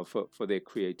for their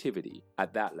creativity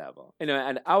at that level.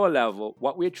 At our level,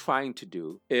 what we're trying to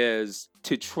do is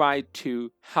to try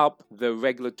to help the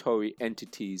regulatory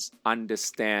entities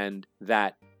understand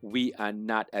that we are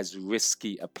not as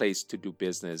risky a place to do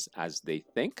business as they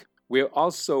think. We're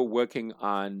also working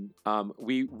on,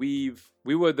 we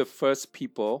were the first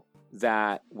people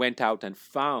that went out and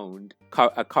found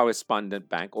a correspondent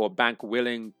bank or a bank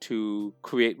willing to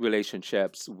create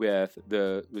relationships with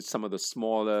some of the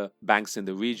smaller banks in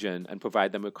the region and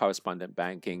provide them with correspondent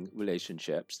banking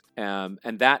relationships. And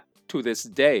that, to this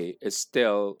day, is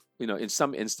still, in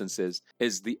some instances,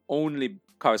 is the only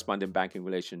correspondent banking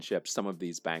relationship some of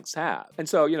these banks have. And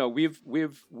so,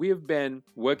 we've been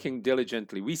working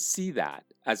diligently. We see that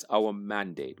as our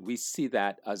mandate. We see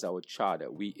that as our charter.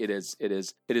 It is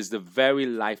the very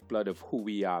lifeblood of who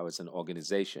we are as an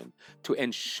organization, to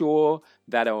ensure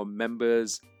that our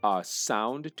members are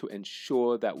sound, to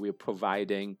ensure that we're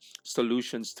providing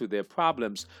solutions to their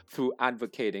problems through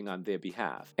advocating on their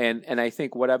behalf. And I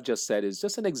think what I've just said is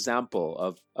just an example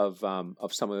of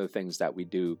some of the things that we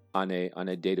do on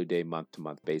a day-to-day,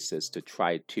 month-to-month basis to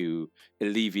try to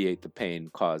alleviate the pain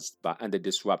caused by and the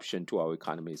disruption to our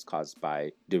economies caused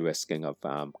by derisking of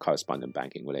correspondent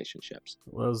banking relationships.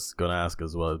 Well, I was going to ask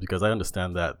as well, because I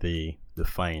understand that the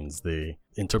fines,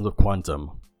 in terms of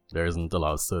quantum, there isn't a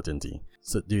lot of certainty.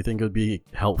 So do you think it would be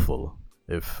helpful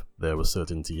if there was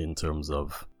certainty in terms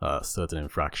of certain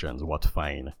infractions, what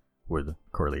fine would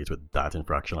correlate with that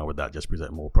infraction, or would that just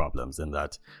present more problems in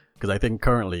that? Because I think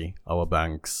currently our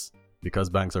banks, because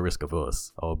banks are risk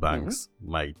averse, our banks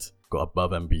might go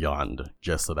above and beyond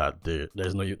just so that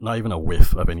there's not even a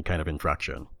whiff of any kind of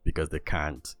infraction, because they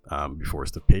can't be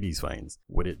forced to pay these fines.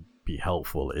 Would it be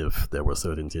helpful if there was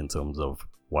certainty in terms of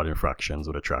what infractions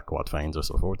would attract what fines or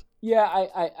so forth? Yeah,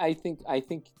 I think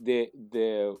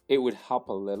it would help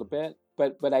a little bit,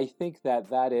 but I think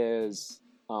that is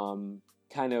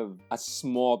kind of a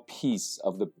small piece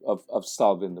of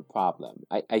solving the problem.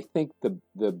 I think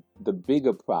the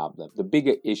bigger problem, the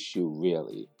bigger issue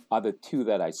really, are the two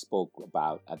that I spoke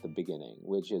about at the beginning,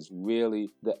 which is really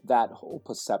that whole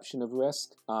perception of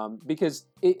risk. Because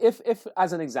if,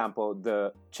 as an example,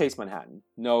 the Chase Manhattan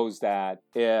knows that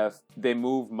if they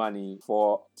move money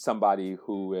for somebody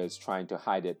who is trying to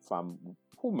hide it from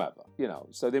whomever,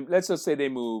 so let's just say they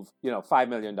move, $5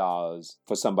 million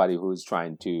for somebody who's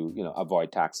trying to,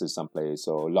 avoid taxes someplace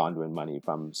or laundering money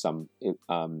from some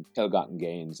ill-gotten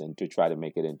gains and to try to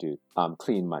make it into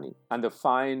clean money. And the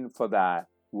fine for that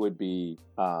would be,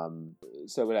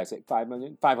 so what did I say, 5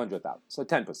 million? 500,000. So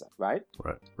 10%, right?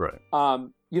 Right.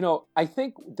 I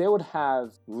think they would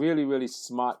have really, really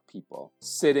smart people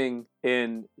sitting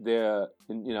in their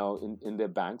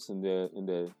banks, in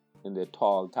their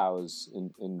tall towers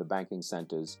in the banking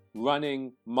centers,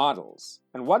 running models.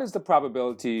 And what is the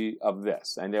probability of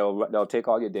this? And they'll take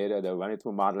all your data, they'll run it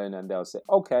through modeling, and they'll say,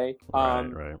 okay,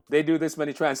 right. they do this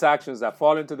many transactions that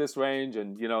fall into this range,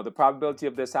 and the probability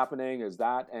of this happening is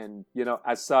that, and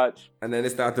as such. And then they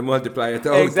start to multiply it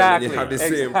out, exactly, and then you have the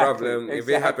same problem. If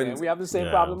it happens, and we have the same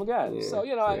problem again. Yeah. So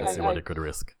see what it could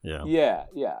risk. Yeah.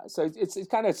 So it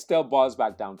kind of still boils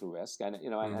back down to risk, and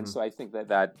and so I think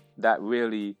that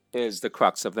really is the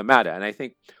crux of the matter. And I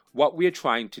think what we're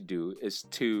trying to do is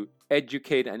to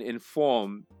educate and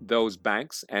inform those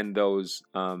banks and those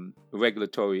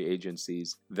regulatory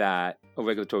agencies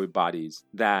regulatory bodies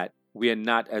that we are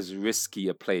not as risky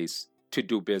a place to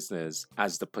do business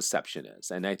as the perception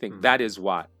is. And I think that is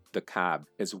what the CAB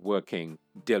is working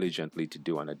diligently to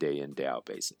do on a day in, day out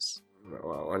basis.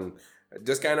 Wow. And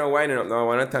just kind of winding up now, I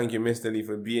want to thank you, Mr. Lee,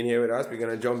 for being here with us. We're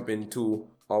going to jump into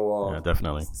our... Yeah,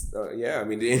 definitely.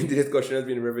 The discussion has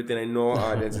been riveting. I know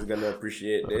our audience is going to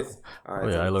appreciate this. I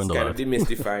learned a lot. It's kind of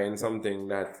demystifying something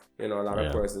that, a lot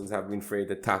of persons have been afraid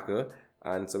to tackle.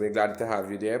 And so we're glad to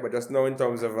have you there. But just now in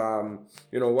terms of,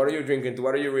 what are you drinking to?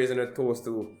 What are you raising a toast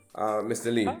to,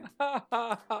 Mr. Lee?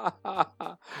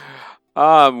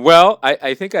 Well,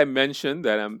 I think I mentioned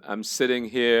that I'm sitting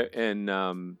here in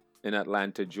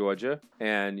Atlanta, Georgia,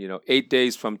 and 8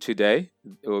 days from today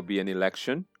it will be an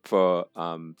election for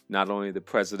not only the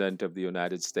president of the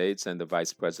United States and the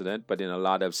vice president, but in a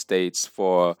lot of states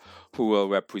for who will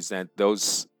represent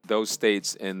those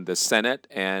states in the Senate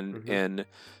and in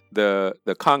the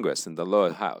Congress, in the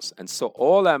lower house. And so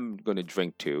all I'm going to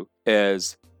drink to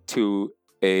is to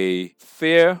a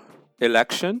fair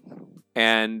election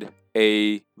and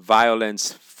a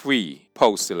violence-free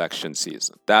post-election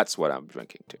season. That's what I'm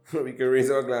drinking to. We can raise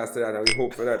our glass to that, and we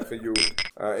hope for that for you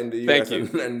in the Thank US.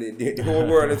 you. And the whole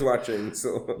world is watching,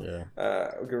 so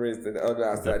we can raise our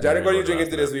glass to that. Jared, what are you drinking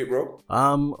to this week, bro?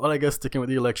 Well, I guess sticking with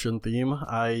the election theme,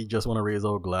 I just want to raise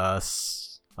our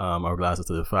glasses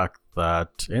to the fact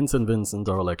that in St. Vincent,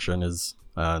 our election is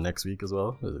next week as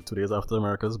well, 2 days after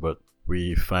America's, but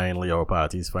our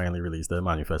parties finally released their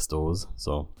manifestos.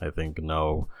 So I think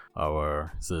now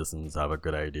our citizens have a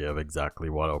good idea of exactly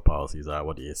what our policies are,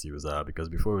 what the issues are, because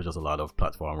before it was just a lot of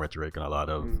platform rhetoric and a lot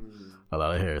of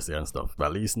hearsay and stuff. But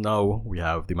at least now we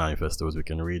have the manifestos we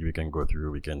can read, we can go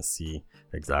through, we can see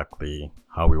exactly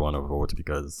how we want to vote,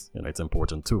 because it's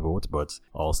important to vote, but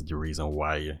also the reason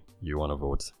why you want to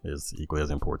vote is equally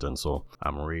as important. So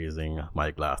I'm raising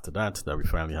my glass to that we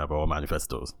finally have our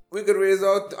manifestos. We could raise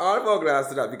out all of our glass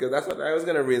to that, because that's what I was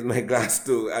going to raise my glass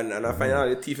to, and I find out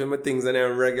the teeth in my things and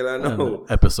they're regular now. And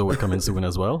episode coming soon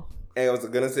as well. I was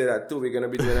going to say that too. We're going to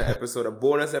be doing a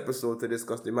bonus episode to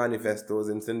discuss the manifestos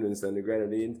in St. Vincent and the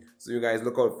Grenadines. So you guys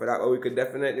look out for that. But we could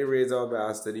definitely raise our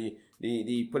glass to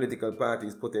the political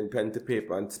parties putting pen to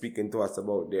paper and speaking to us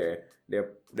about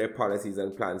their policies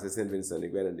and plans for St. Vincent and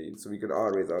the Grenadines. So we could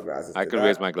all raise our glasses. I could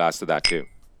raise my glass to that too.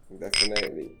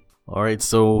 Definitely. All right.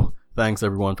 So thanks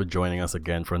everyone for joining us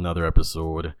again for another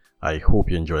episode. I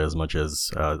hope you enjoyed as much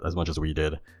as we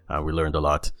did. We learned a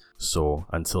lot. So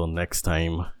until next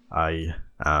time, I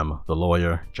am the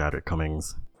lawyer, Jared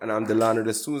Cummings. And I'm Delano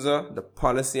D'Souza, the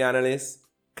policy analyst.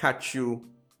 Catch you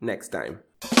next time.